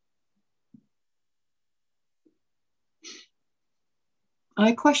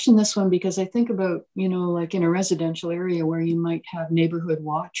 I question this one because I think about, like in a residential area where you might have neighborhood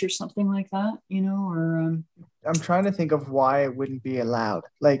watch or something like that, or. I'm trying to think of why it wouldn't be allowed.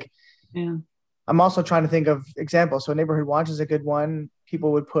 Yeah. I'm also trying to think of examples. So neighborhood watch is a good one.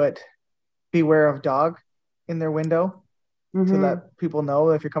 People would put beware of dog in their window to let people know,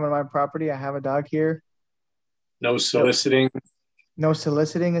 if you're coming to my property, I have a dog here. No soliciting. No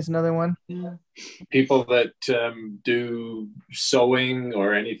soliciting is another one. Yeah. People that do sewing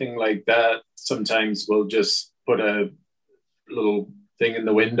or anything like that sometimes will just put a little thing in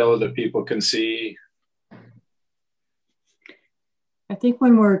the window that people can see. I think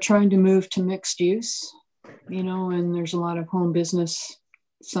when we're trying to move to mixed use, and there's a lot of home business,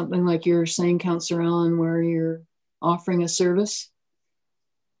 something like you're saying, Councillor Allen, where you're offering a service,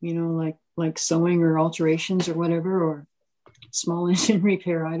 like sewing or alterations or whatever, or small engine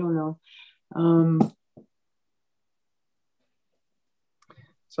repair, I don't know.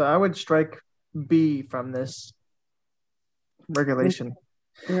 So I would strike B from this regulation.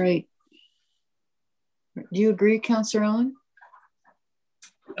 Right. Do you agree, Councillor Allen?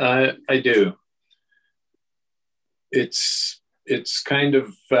 I do. It's kind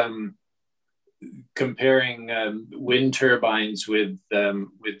of comparing wind turbines with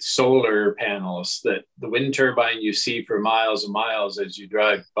solar panels. That the wind turbine you see for miles and miles as you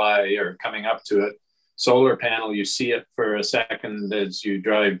drive by or coming up to it. Solar panel, you see it for a second as you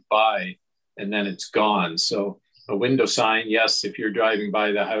drive by, and then it's gone. So a window sign, yes, if you're driving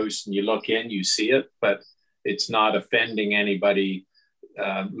by the house and you look in, you see it, but it's not offending anybody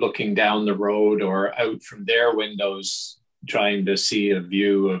looking down the road or out from their windows trying to see a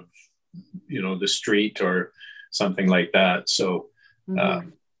view of the street or something like that. So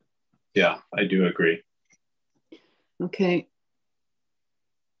yeah, I do agree. Okay.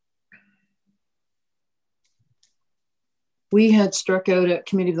 We had struck out at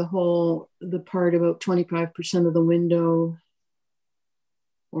Committee of the Whole the part about 25% of the window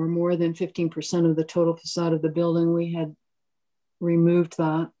or more than 15% of the total facade of the building. We had removed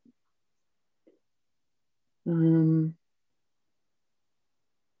that. The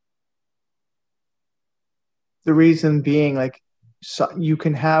reason being, so you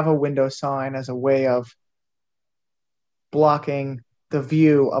can have a window sign as a way of blocking the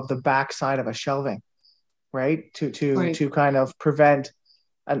view of the backside of a shelving, right? To kind of prevent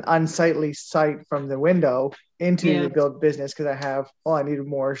an unsightly sight from the window into the build business, because I needed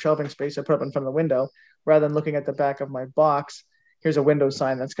more shelving space. I put up in front of the window rather than looking at the back of my box. Here's a window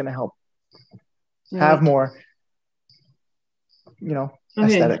sign that's going to help have more,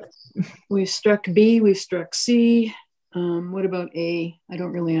 aesthetic. We've struck B, we've struck C. What about A? I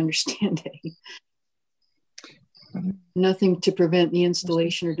don't really understand A. Nothing to prevent the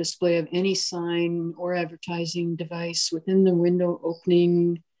installation or display of any sign or advertising device within the window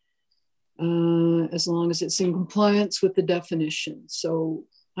opening, as long as it's in compliance with the definition. So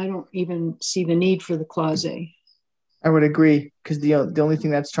I don't even see the need for the clause A. I would agree, because the only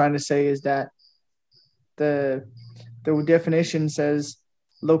thing that's trying to say is that the definition says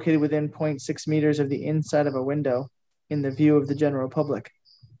located within 0.6 meters of the inside of a window in the view of the general public.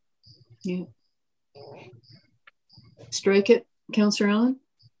 Yeah. Strike it. Councillor Allen?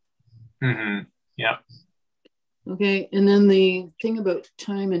 Mm-hmm. Yeah. Okay, and then the thing about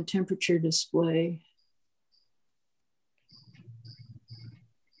time and temperature display.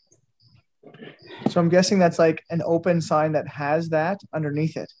 So I'm guessing that's like an open sign that has that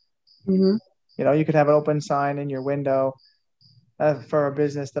underneath it. Mm-hmm. You know, you could have an open sign in your window for a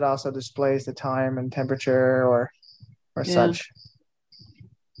business that also displays the time and temperature or such.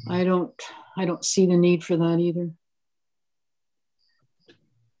 I don't see the need for that either.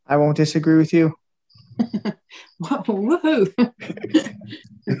 I won't disagree with you. Woohoo!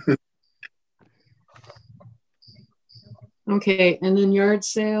 Okay, and then yard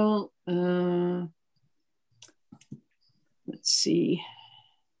sale. Let's see.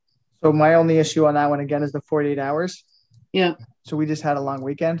 So my only issue on that one again is the 48 hours. Yeah. So we just had a long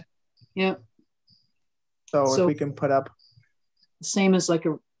weekend. Yeah. So if we can put up the same as like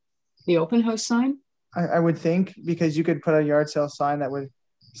the open house sign, I would think, because you could put a yard sale sign that would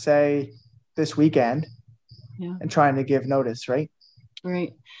say this weekend, and trying to give notice, right?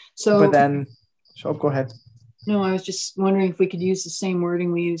 Right. So, but then, so go ahead. No, I was just wondering if we could use the same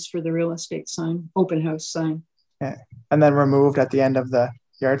wording we use for the real estate sign, open house sign. Yeah, and then removed at the end of the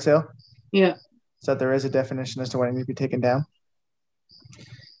yard sale. Yeah. So that there is a definition as to when it needs to be taken down.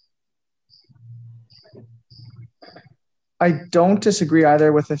 I don't disagree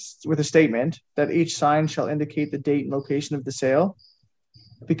either with a statement that each sign shall indicate the date and location of the sale,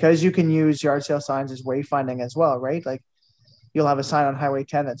 because you can use yard sale signs as wayfinding as well, right? Like you'll have a sign on Highway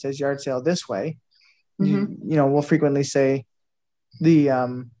 10 that says yard sale this way. Mm-hmm. You know, we'll frequently say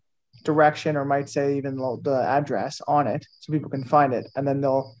the direction, or might say even the address on it, so people can find it, and then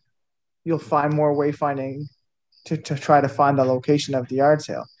you'll find more wayfinding to try to find the location of the yard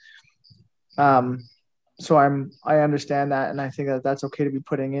sale. So I understand that, and I think that that's okay to be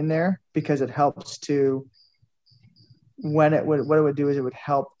putting in there, because it helps to, what it would do is it would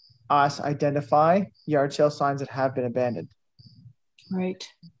help us identify yard sale signs that have been abandoned. Right.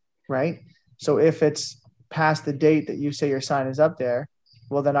 Right. So if it's past the date that you say your sign is up there,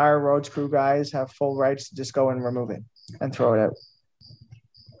 well, then our roads crew guys have full rights to just go and remove it and throw it out.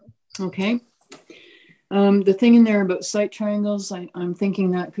 Okay. The thing in there about site triangles, I'm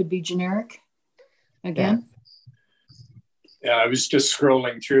thinking that could be generic again. Yeah, I was just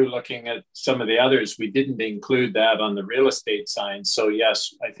scrolling through looking at some of the others. We didn't include that on the real estate sign. So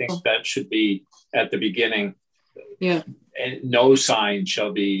yes, I think that should be at the beginning. Yeah. And no sign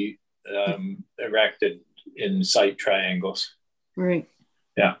shall be erected in site triangles. Right.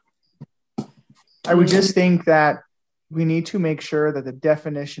 Yeah. I would just think that we need to make sure that the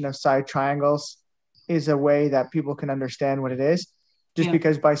definition of site triangles is a way that people can understand what it is. Just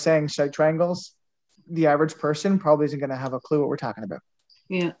because by saying site triangles, the average person probably isn't going to have a clue what we're talking about.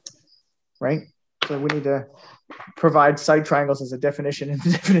 Yeah. Right. So we need to provide site triangles as a definition in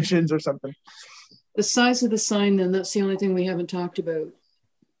the definitions or something. The size of the sign, then, that's the only thing we haven't talked about.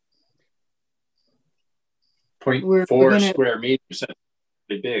 0.4 square meters. That's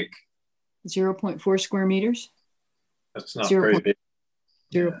pretty big. 0.4 square meters? That's not very big.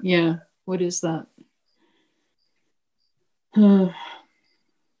 Yeah. What is that?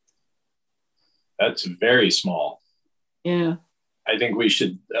 That's very small. Yeah. I think we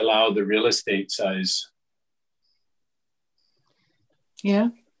should allow the real estate size. Yeah.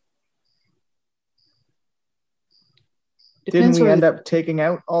 Didn't we end up taking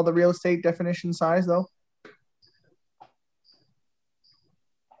out all the real estate definition size though?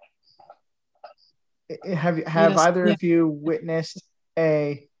 Have either of you witnessed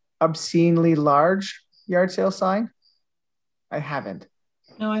a obscenely large yard sale sign? I haven't.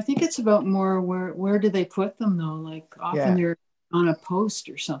 No, I think it's about more where do they put them though? Like often they're on a post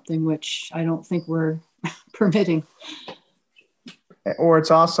or something, which I don't think we're permitting. Or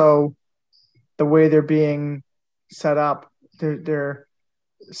it's also the way they're being set up. They're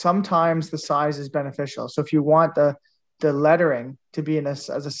sometimes the size is beneficial. So if you want the lettering to be as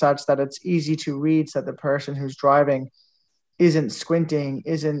such that it's easy to read, so that the person who's driving isn't squinting,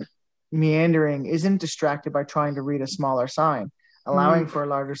 isn't meandering, isn't distracted by trying to read a smaller sign. Allowing for a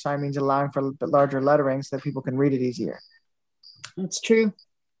larger sign means allowing for larger lettering so that people can read it easier. That's true.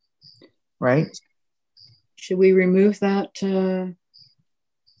 Right? Should we remove that?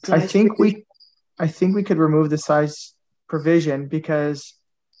 I think we could remove the size provision, because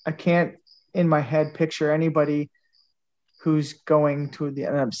I can't in my head picture anybody who's going to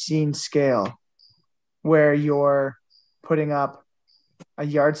an obscene scale where you're putting up a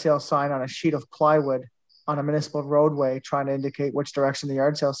yard sale sign on a sheet of plywood on a municipal roadway trying to indicate which direction the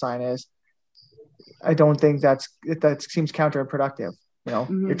yard sale sign is. I don't think that seems counterproductive. You know,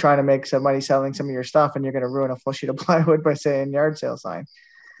 Mhm. you're trying to make some money selling some of your stuff, and you're going to ruin a full sheet of plywood by saying yard sale sign.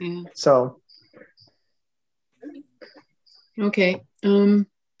 Yeah. So, Okay.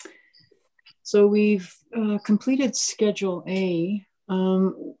 So we've completed Schedule A.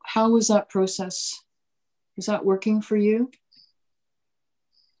 How was that process? Is that working for you?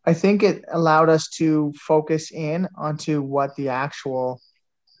 I think it allowed us to focus in onto what the actual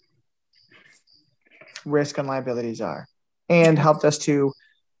risk and liabilities are, and helped us to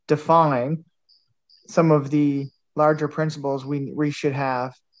define some of the larger principles we should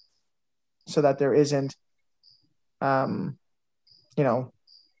have, so that there isn't, you know,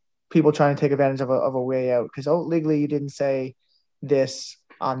 people trying to take advantage of a way out because, oh, legally you didn't say this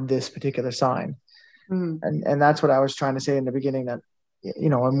on this particular sign. And that's what I was trying to say in the beginning, that, you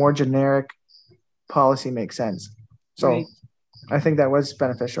know, a more generic policy makes sense. So Right. I think that was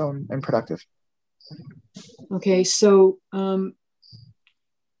beneficial and productive. Okay, so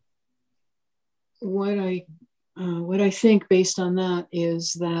what I think based on that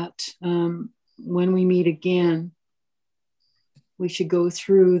is that when we meet again, we should go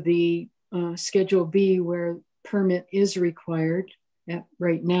through the Schedule B where permit is required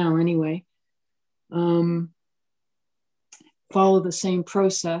right now anyway. Follow the same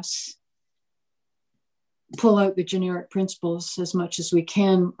process, pull out the generic principles as much as we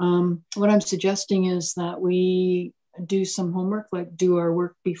can. What I'm suggesting is that we do some homework, like do our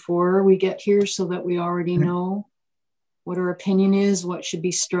work before we get here so that we already know what our opinion is, what should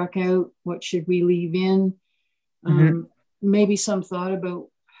be struck out, what should we leave in. Maybe some thought about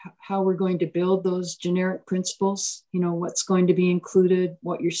how we're going to build those generic principles, you know, what's going to be included,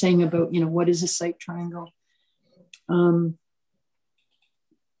 what you're saying about, you know, what is a site triangle.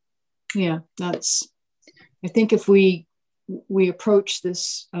 Yeah, I think if we approach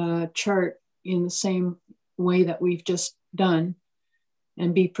this chart in the same way that we've just done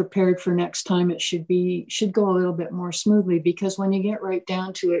and be prepared for next time, it should go a little bit more smoothly, because when you get right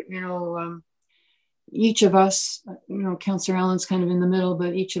down to it, you know, each of us, you know, Councillor Allen's kind of in the middle,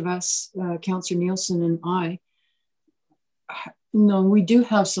 but each of us, Councillor Nielsen and I, you know, we do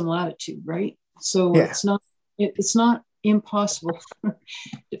have some latitude, right? So yeah. It's not impossible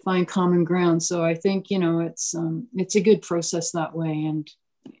to find common ground. So I think, you know, it's a good process that way. And,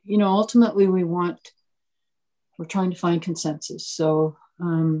 you know, ultimately we're trying to find consensus. So,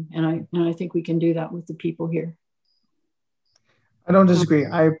 and I think we can do that with the people here. I don't disagree.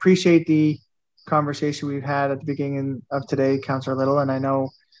 I appreciate the conversation we've had at the beginning of today, Councillor Little. And I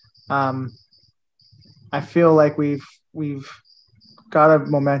know, I feel like we've got a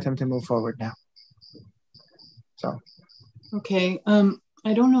momentum to move forward now. So. Okay.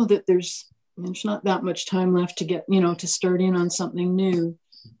 I don't know that there's not that much time left to get, you know, to start in on something new.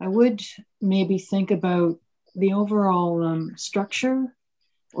 I would maybe think about the overall structure,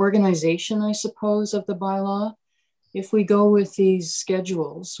 organization, I suppose, of the bylaw. If we go with these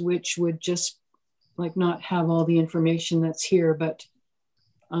schedules, which would just like not have all the information that's here, but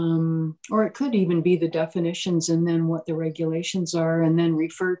or it could even be the definitions and then what the regulations are, and then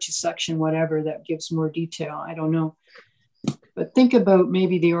refer to section whatever that gives more detail. I don't know. But think about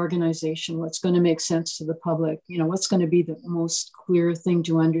maybe the organization, what's going to make sense to the public, you know, what's going to be the most clear thing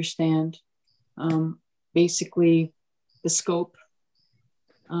to understand. Basically, the scope,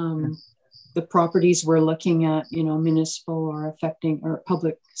 the properties we're looking at, you know, municipal or affecting or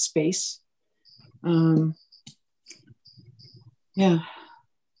public space. Yeah.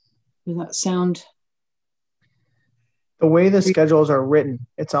 Does that sound? The way the schedules are written,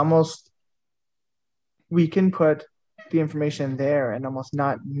 it's almost, we can put the information there and almost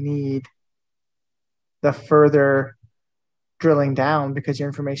not need the further drilling down, because your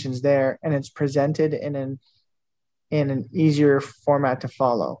information is there and it's presented in an easier format to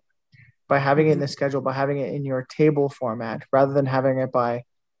follow by having it in the schedule, by having it in your table format rather than having it by,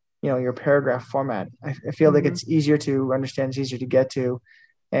 you know, your paragraph format. I feel like it's easier to understand, it's easier to get to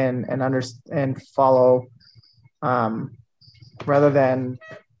and follow, rather than,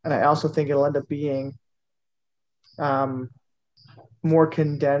 and I also think it'll end up being more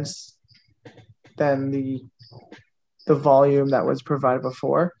condensed than the volume that was provided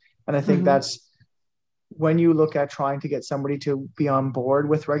before. And I think that's when you look at trying to get somebody to be on board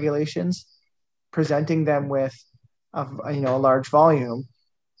with regulations, presenting them with a large volume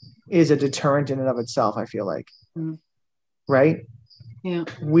is a deterrent in and of itself, I feel like. Right? Yeah.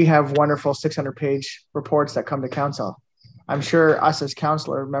 We have wonderful 600-page reports that come to council. I'm sure us as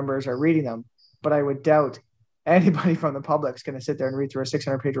councillor members are reading them, but I would doubt anybody from the public is going to sit there and read through a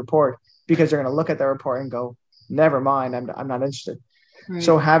 600-page report, because they're going to look at the report and go, never mind, I'm not interested. Right.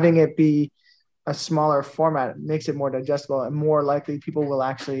 So having it be a smaller format makes it more digestible and more likely people will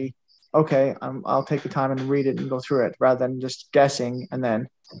actually, okay, I'll take the time and read it and go through it rather than just guessing and then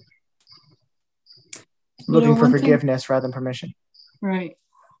looking for forgiveness rather than permission. Right.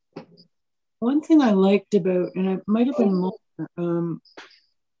 One thing I liked about, and it might have been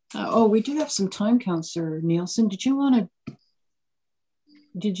we do have some time, Councillor Nielsen. Did you want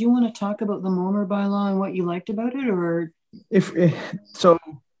to talk about the Mulmur bylaw and what you liked about it, or if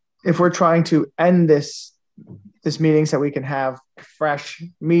we're trying to end this meeting so we can have a fresh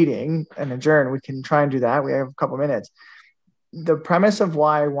meeting and adjourn, we can try and do that. We have a couple minutes. The premise of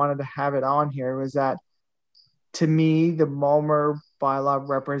why I wanted to have it on here was that, to me, the Mulmur bylaw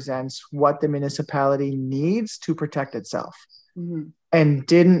represents what the municipality needs to protect itself, and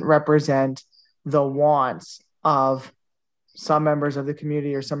didn't represent the wants of some members of the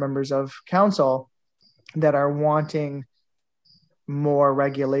community or some members of council that are wanting more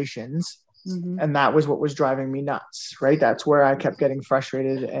regulations. And that was what was driving me nuts, right? That's where I kept getting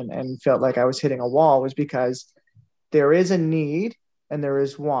frustrated and felt like I was hitting a wall, was because there is a need and there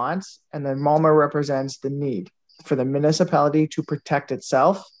is wants, and then Mulmur represents the need for the municipality to protect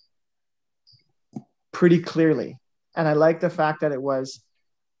itself pretty clearly. And I like the fact that it was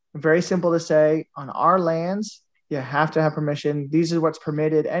very simple to say, on our lands, you have to have permission. These are what's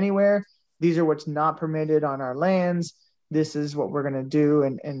permitted anywhere. These are what's not permitted on our lands. This is what we're going to do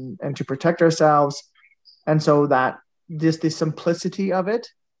and to protect ourselves. And so that just the simplicity of it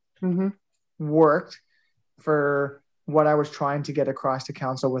worked for what I was trying to get across to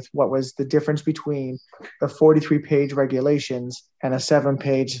council, with what was the difference between the 43-page regulations and a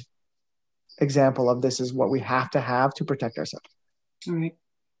 7-page example of this is what we have to protect ourselves. All right.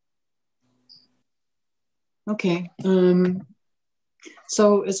 Okay.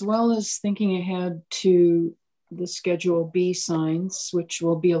 So as well as thinking ahead to the Schedule B signs, which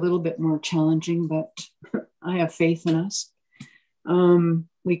will be a little bit more challenging, but I have faith in us.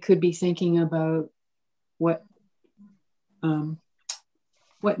 We could be thinking about what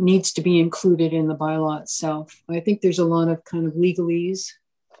needs to be included in the bylaw itself. I think there's a lot of kind of legalese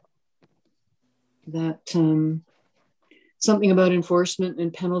that something about enforcement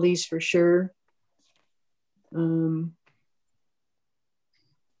and penalties for sure.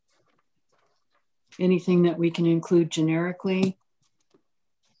 Anything that we can include generically,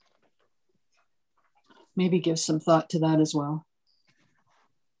 maybe give some thought to that as well.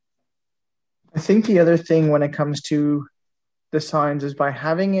 I think the other thing when it comes to the signs is by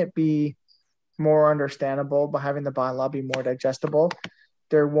having it be more understandable, by having the bylaw be more digestible,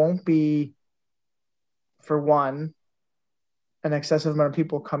 there won't be, for one, an excessive amount of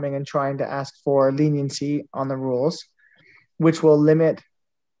people coming and trying to ask for leniency on the rules, which will limit,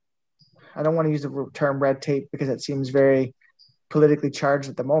 I don't want to use the term red tape because it seems very politically charged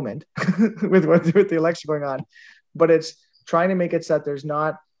at the moment with the election going on, but it's trying to make it so that there's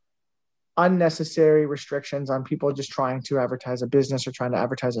not unnecessary restrictions on people just trying to advertise a business or trying to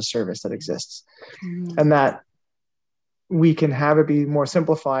advertise a service that exists. And that we can have it be more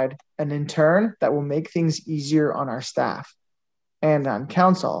simplified, and in turn that will make things easier on our staff and on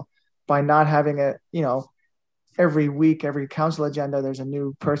council by not having it, every week, every council agenda, there's a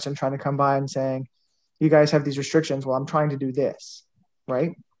new person trying to come by and saying, you guys have these restrictions. Well, I'm trying to do this,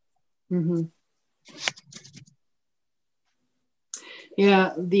 right?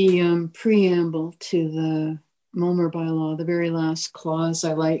 Yeah, the preamble to the Mulmur bylaw, the very last clause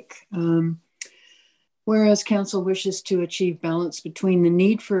I like. Whereas council wishes to achieve balance between the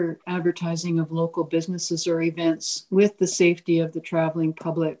need for advertising of local businesses or events with the safety of the traveling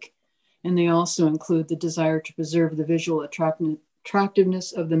public, and they also include the desire to preserve the visual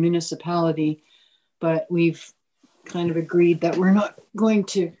attractiveness of the municipality. But we've kind of agreed that we're not going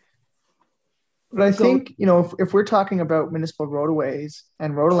to. But I think, if we're talking about municipal roadways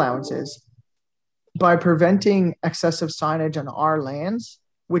and road allowances, by preventing excessive signage on our lands,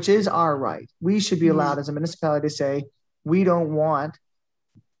 which is our right, we should be allowed as a municipality to say, we don't want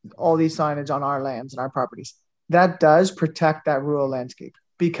all these signage on our lands and our properties. That does protect that rural landscape,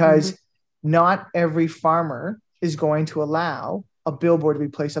 because not every farmer is going to allow a billboard to be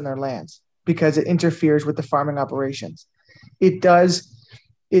placed on their lands because it interferes with the farming operations. It does.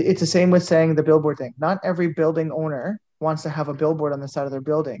 It's the same with saying the billboard thing. Not every building owner wants to have a billboard on the side of their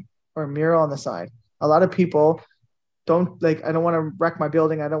building or a mural on the side. A lot of people don't I don't want to wreck my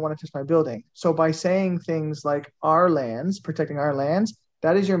building. I don't want to touch my building. So by saying things like our lands, protecting our lands,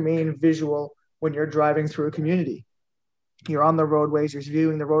 that is your main visual when you're driving through a community. You're on the roadways, you're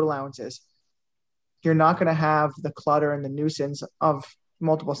viewing the road allowances. You're not going to have the clutter and the nuisance of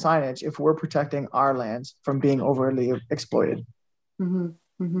multiple signage if we're protecting our lands from being overly exploited.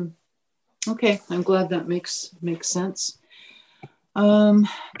 Okay, I'm glad that makes sense.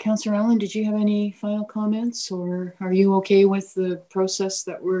 Councillor Allen, did you have any final comments, or are you okay with the process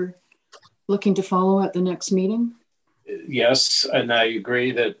that we're looking to follow at the next meeting? Yes, and I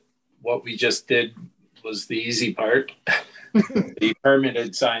agree that what we just did was the easy part. The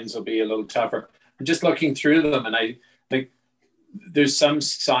permitted signs will be a little tougher. I'm just looking through them, and I think there's some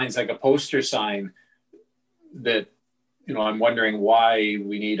signs, like a poster sign, that, you know, I'm wondering why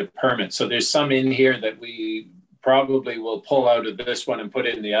we need a permit. So there's some in here that we probably will pull out of this one and put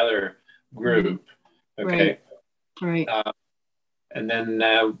in the other group. Okay. Right. And then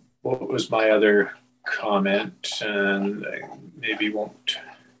what was my other comment? And I maybe won't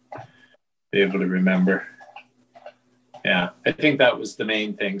be able to remember. Yeah, I think that was the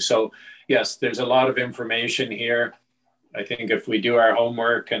main thing. So yes, there's a lot of information here. I think if we do our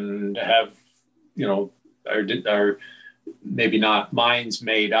homework and have, you know, our maybe not minds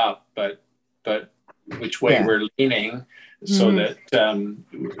made up, but which way we're leaning, so that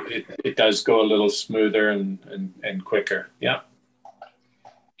it does go a little smoother and quicker. Yeah.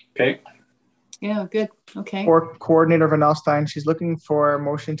 Okay. Yeah, good. Okay. For Coordinator Van Alstyne, she's looking for a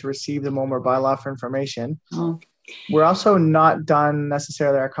motion to receive the Mulmur bylaw for information. Oh. We're also not done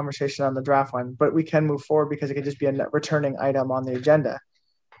necessarily our conversation on the draft one, but we can move forward because it could just be a returning item on the agenda.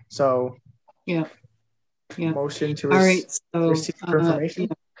 So yeah. Motion to receive for information.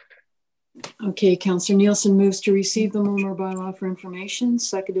 Yeah. Okay, Councillor Nielsen moves to receive the Mulmur bylaw for information,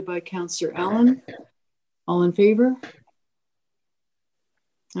 seconded by Councillor Allen. All in favor?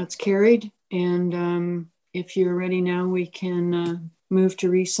 That's carried. And if you're ready now, we can move to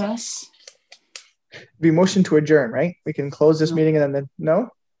recess. Be motion to adjourn, right? We can close this meeting and then no?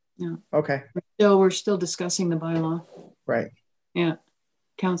 No. Okay. We're still discussing the bylaw. Right. Yeah.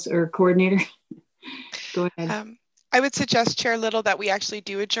 Councillor Coordinator, go ahead. I would suggest, Chair Little, that we actually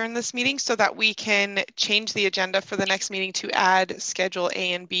do adjourn this meeting so that we can change the agenda for the next meeting to add Schedule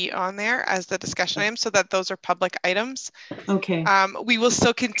A and B on there as the discussion item, so that those are public items. Okay. We will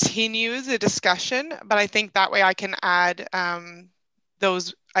still continue the discussion, but I think that way I can add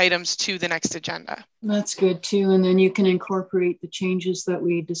those items to the next agenda. That's good too. And then you can incorporate the changes that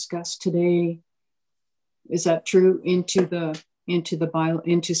we discussed today. Is that true?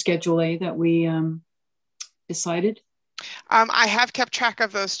 Into Schedule A that we decided? I have kept track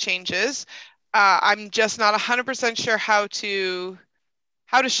of those changes. I'm just not 100% sure how to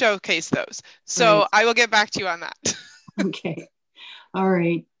showcase those. So right. I will get back to you on that. Okay. All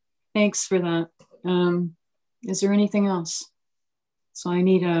right. Thanks for that. Is there anything else? So I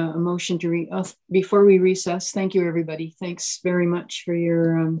need a motion to before we recess. Thank you, everybody. Thanks very much for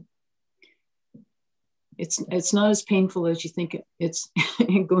your it's not as painful as you think it's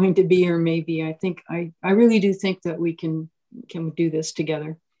going to be, or maybe. I think I really do think that we can do this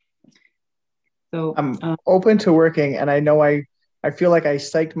together. So I'm open to working, and I know I feel like I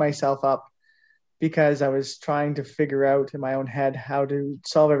psyched myself up because I was trying to figure out in my own head how to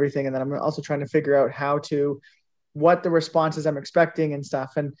solve everything, and then I'm also trying to figure out what the responses I'm expecting and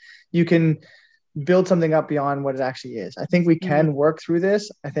stuff. And you can build something up beyond what it actually is. I think we can work through this.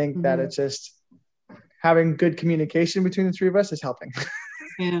 I think that it's just having good communication between the three of us is helping.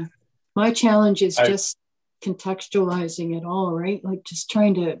 Yeah. My challenge is just contextualizing it all, right? Like just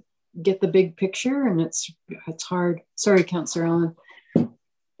trying to get the big picture, and it's hard. Sorry, Councillor Allen.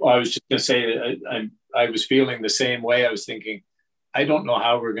 Well, I was just going to say that I was feeling the same way. I was thinking, I don't know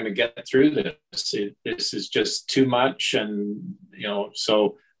how we're going to get through this. This is just too much, and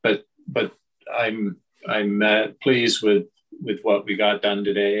so. But I'm pleased with what we got done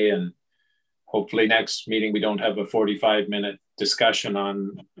today, and hopefully next meeting we don't have a 45-minute discussion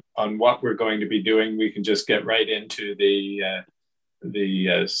on what we're going to be doing. We can just get right into the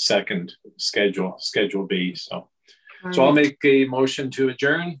second Schedule B. So I'll make a motion to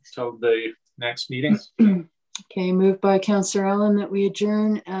adjourn till the next meeting. Okay, moved by Councillor Allen that we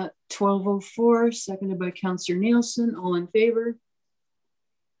adjourn at 12:04, seconded by Councillor Nielsen. All in favor?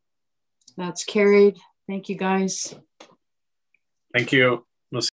 That's carried. Thank you, guys. Thank you.